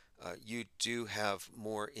enough, you do have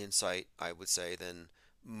more insight, I would say, than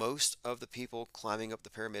most of the people climbing up the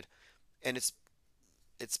pyramid. And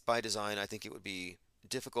it's by design. I think it would be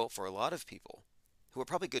difficult for a lot of people, who are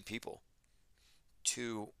probably good people,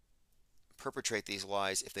 to perpetrate these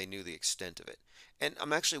lies if they knew the extent of it. And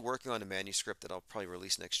I'm actually working on a manuscript that I'll probably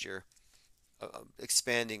release next year,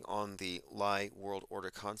 expanding on the lie world order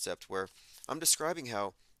concept, where I'm describing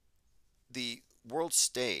how the world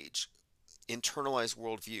stage, internalized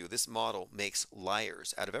worldview, this model makes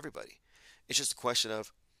liars out of everybody. It's just a question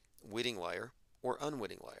of witting liar or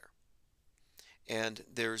unwitting liar. And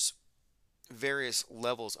there's various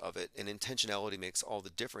levels of it, and intentionality makes all the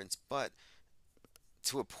difference. But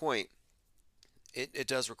to a point, it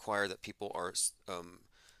does require that people are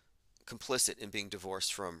complicit in being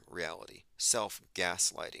divorced from reality,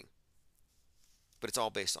 self-gaslighting. But it's all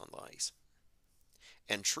based on lies.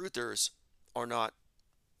 And truthers are not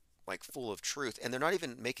like full of truth, and they're not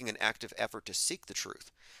even making an active effort to seek the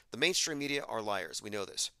truth. The mainstream media are liars, we know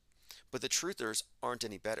this. But the truthers aren't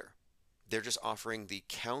any better. They're just offering the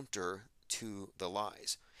counter to the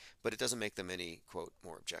lies. But it doesn't make them any, quote,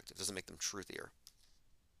 more objective. It doesn't make them truthier.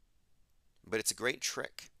 But it's a great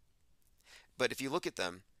trick. But if you look at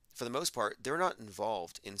them, for the most part, they're not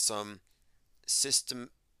involved in some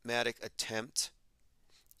systematic attempt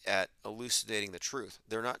at elucidating the truth.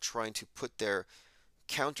 They're not trying to put their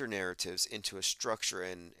counter narratives into a structure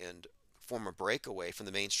and form a breakaway from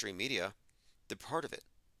the mainstream media. They're part of it.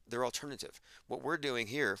 They're alternative. What we're doing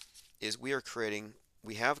here is we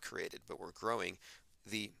have created, but we're growing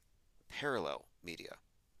the parallel media,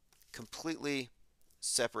 completely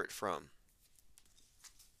separate from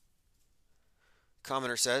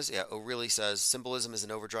Commenter says, yeah, O'Reilly says, symbolism is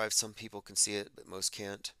an overdrive. Some people can see it, but most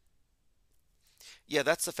can't. Yeah,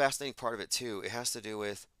 that's the fascinating part of it too. It has to do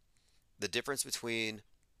with the difference between,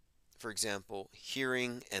 for example,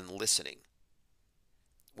 hearing and listening.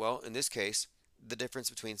 Well, in this case, the difference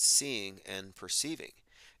between seeing and perceiving.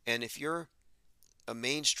 And if you're a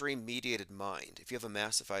mainstream mediated mind, if you have a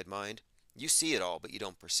massified mind, you see it all, but you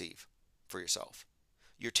don't perceive for yourself.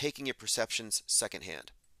 You're taking your perceptions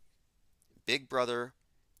secondhand. Big Brother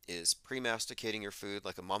is pre-masticating your food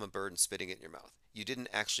like a mama bird and spitting it in your mouth. You didn't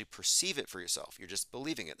actually perceive it for yourself. You're just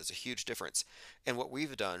believing it. There's a huge difference. And what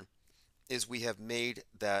we've done is we have made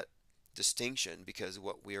that distinction because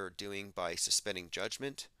what we are doing by suspending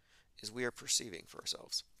judgment is we are perceiving for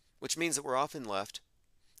ourselves, which means that we're often left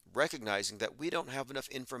recognizing that we don't have enough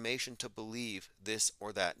information to believe this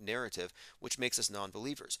or that narrative, which makes us non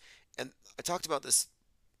believers. And I talked about this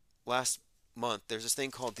last month. There's this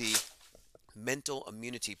thing called the Mental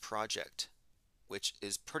Immunity Project, which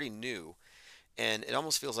is pretty new, and it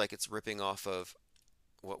almost feels like it's ripping off of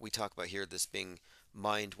what we talk about here, this being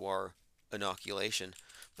mind war inoculation.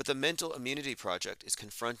 But the Mental Immunity Project is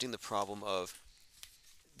confronting the problem of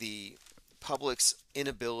the public's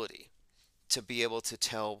inability to be able to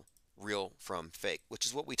tell real from fake, which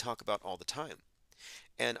is what we talk about all the time.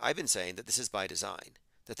 And I've been saying that this is by design,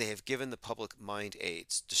 that they have given the public mind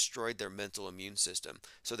aids, destroyed their mental immune system,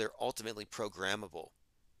 so they're ultimately programmable.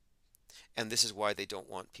 And this is why they don't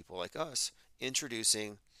want people like us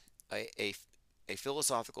introducing a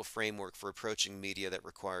philosophical framework for approaching media that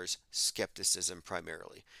requires skepticism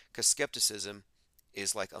primarily. Because skepticism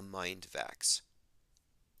is like a mind vax.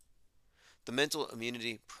 The Mental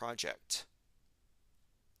Immunity Project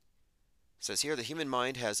says here the human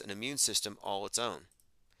mind has an immune system all its own.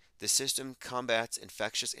 This system combats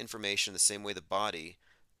infectious information the same way the body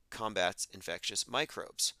combats infectious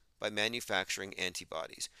microbes by manufacturing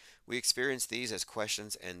antibodies. We experience these as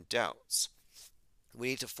questions and doubts. We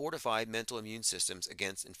need to fortify mental immune systems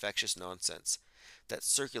against infectious nonsense that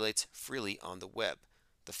circulates freely on the web.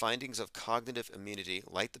 The findings of cognitive immunity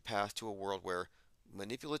light the path to a world where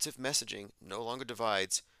manipulative messaging no longer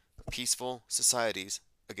divides peaceful societies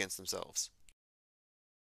against themselves.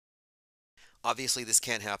 Obviously, this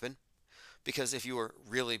can't happen because if you were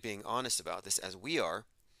really being honest about this, as we are,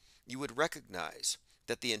 you would recognize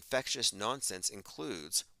that the infectious nonsense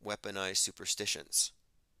includes weaponized superstitions,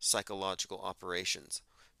 psychological operations,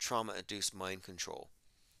 trauma induced mind control,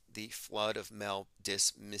 the flood of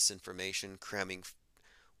misinformation cramming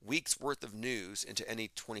weeks worth of news into any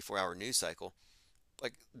 24-hour news cycle.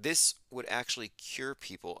 Like, this would actually cure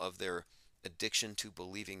people of their addiction to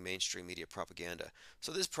believing mainstream media propaganda.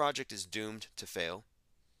 So this project is doomed to fail.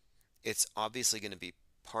 It's obviously going to be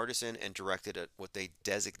partisan and directed at what they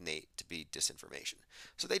designate to be disinformation.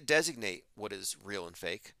 So they designate what is real and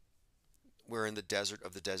fake. We're in the desert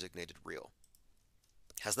of the designated real.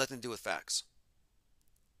 Has nothing to do with facts.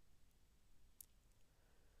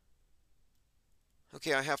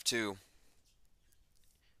 Okay, I have to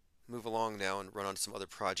move along now and run on to some other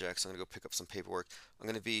projects. I'm going to go pick up some paperwork. I'm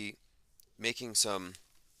going to be making some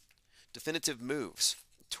definitive moves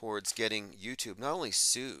towards getting YouTube not only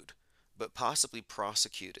sued, but possibly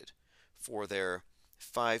prosecuted for their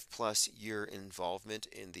 5+ year involvement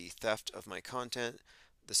in the theft of my content,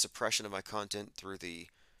 the suppression of my content through the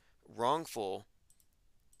wrongful,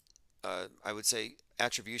 I would say,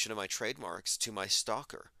 attribution of my trademarks to my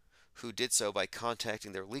stalker, who did so by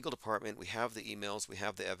contacting their legal department. We have the emails, we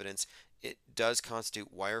have the evidence. It does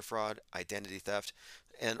constitute wire fraud, identity theft,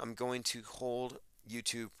 and I'm going to hold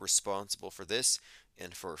YouTube responsible for this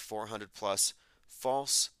and for 400 plus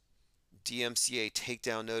false DMCA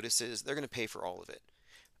takedown notices. They're going to pay for all of it,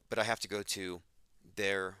 but I have to go to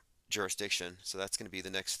their jurisdiction, so that's going to be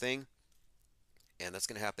the next thing, and that's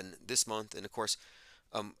going to happen this month. And of course,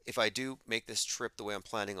 if I do make this trip the way I'm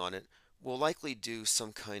planning on it, we'll likely do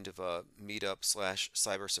some kind of a meetup slash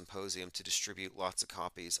cyber symposium to distribute lots of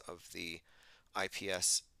copies of the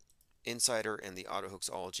IPS Insider and the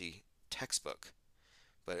Autohoaxology textbook.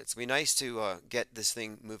 But it's going to be nice to get this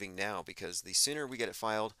thing moving now, because the sooner we get it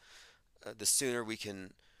filed, the sooner we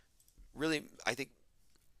can really, I think,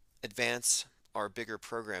 advance our bigger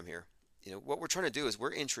program here. You know, what we're trying to do is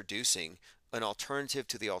we're introducing an alternative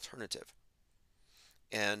to the alternative.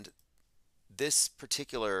 And this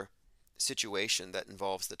particular situation that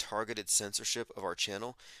involves the targeted censorship of our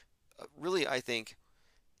channel really, I think,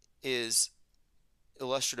 is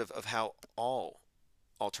illustrative of how all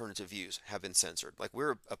alternative views have been censored. Like,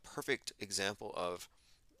 we're a perfect example of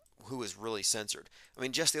who is really censored. I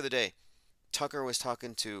mean, just the other day, Tucker was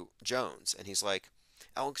talking to Jones, and he's like,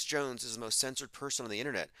 Alex Jones is the most censored person on the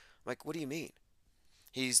internet. I'm like, what do you mean?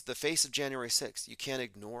 He's the face of January 6th. You can't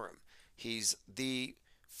ignore him. He's the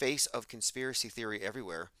face of conspiracy theory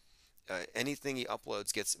everywhere. Anything he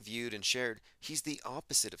uploads gets viewed and shared. He's the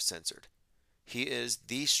opposite of censored. He is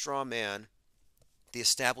the straw man, the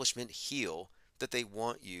establishment heel that they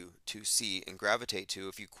want you to see and gravitate to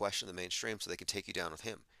if you question the mainstream so they can take you down with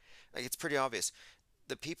him. Like, it's pretty obvious.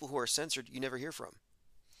 The people who are censored, you never hear from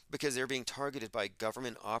because they're being targeted by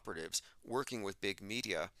government operatives working with big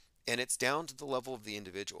media, and it's down to the level of the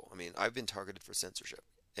individual. I mean, I've been targeted for censorship,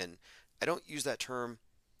 and I don't use that term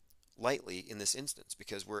lightly in this instance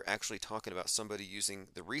because we're actually talking about somebody using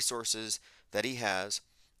the resources that he has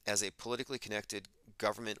as a politically connected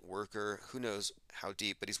government worker, who knows how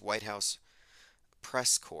deep, but he's White House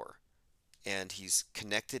press corps, and he's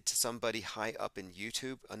connected to somebody high up in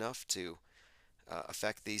YouTube enough to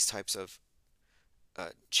affect these types of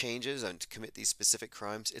changes and to commit these specific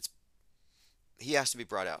crimes. He has to be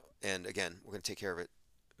brought out, and again, we're going to take care of it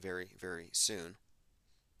very, very soon.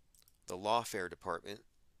 The Lawfare Department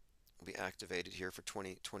will be activated here for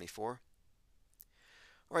 2024.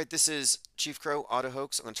 All right, this is Chief Crow, Auto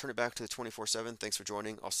Hoax. I'm going to turn it back to the 24/7. Thanks for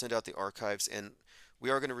joining. I'll send out the archives, and we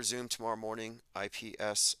are going to resume tomorrow morning,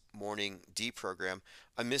 IPS Morning deprogram.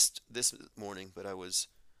 I missed this morning, but I was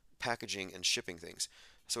packaging and shipping things.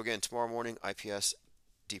 So again, tomorrow morning, IPS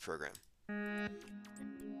deprogram.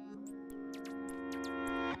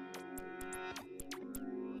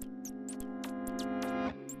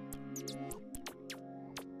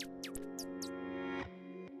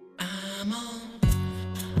 I'm on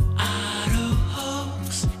Auto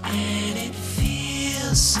Hoax, and it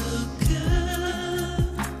feels so good.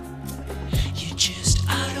 You just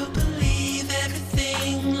auto believe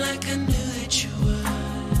everything like I knew that you would.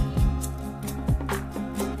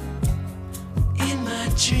 In my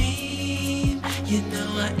dream, you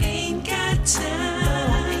know I ain't got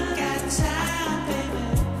time, baby,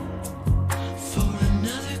 for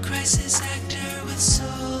another crisis actor with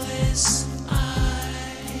soulless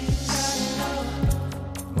eyes.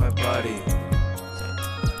 My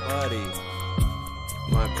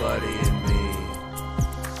buddy and me.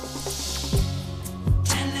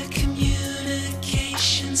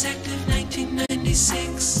 Telecommunications Act of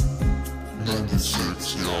 1996.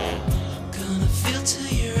 96, y'all. Gonna filter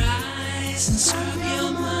your eyes and scream.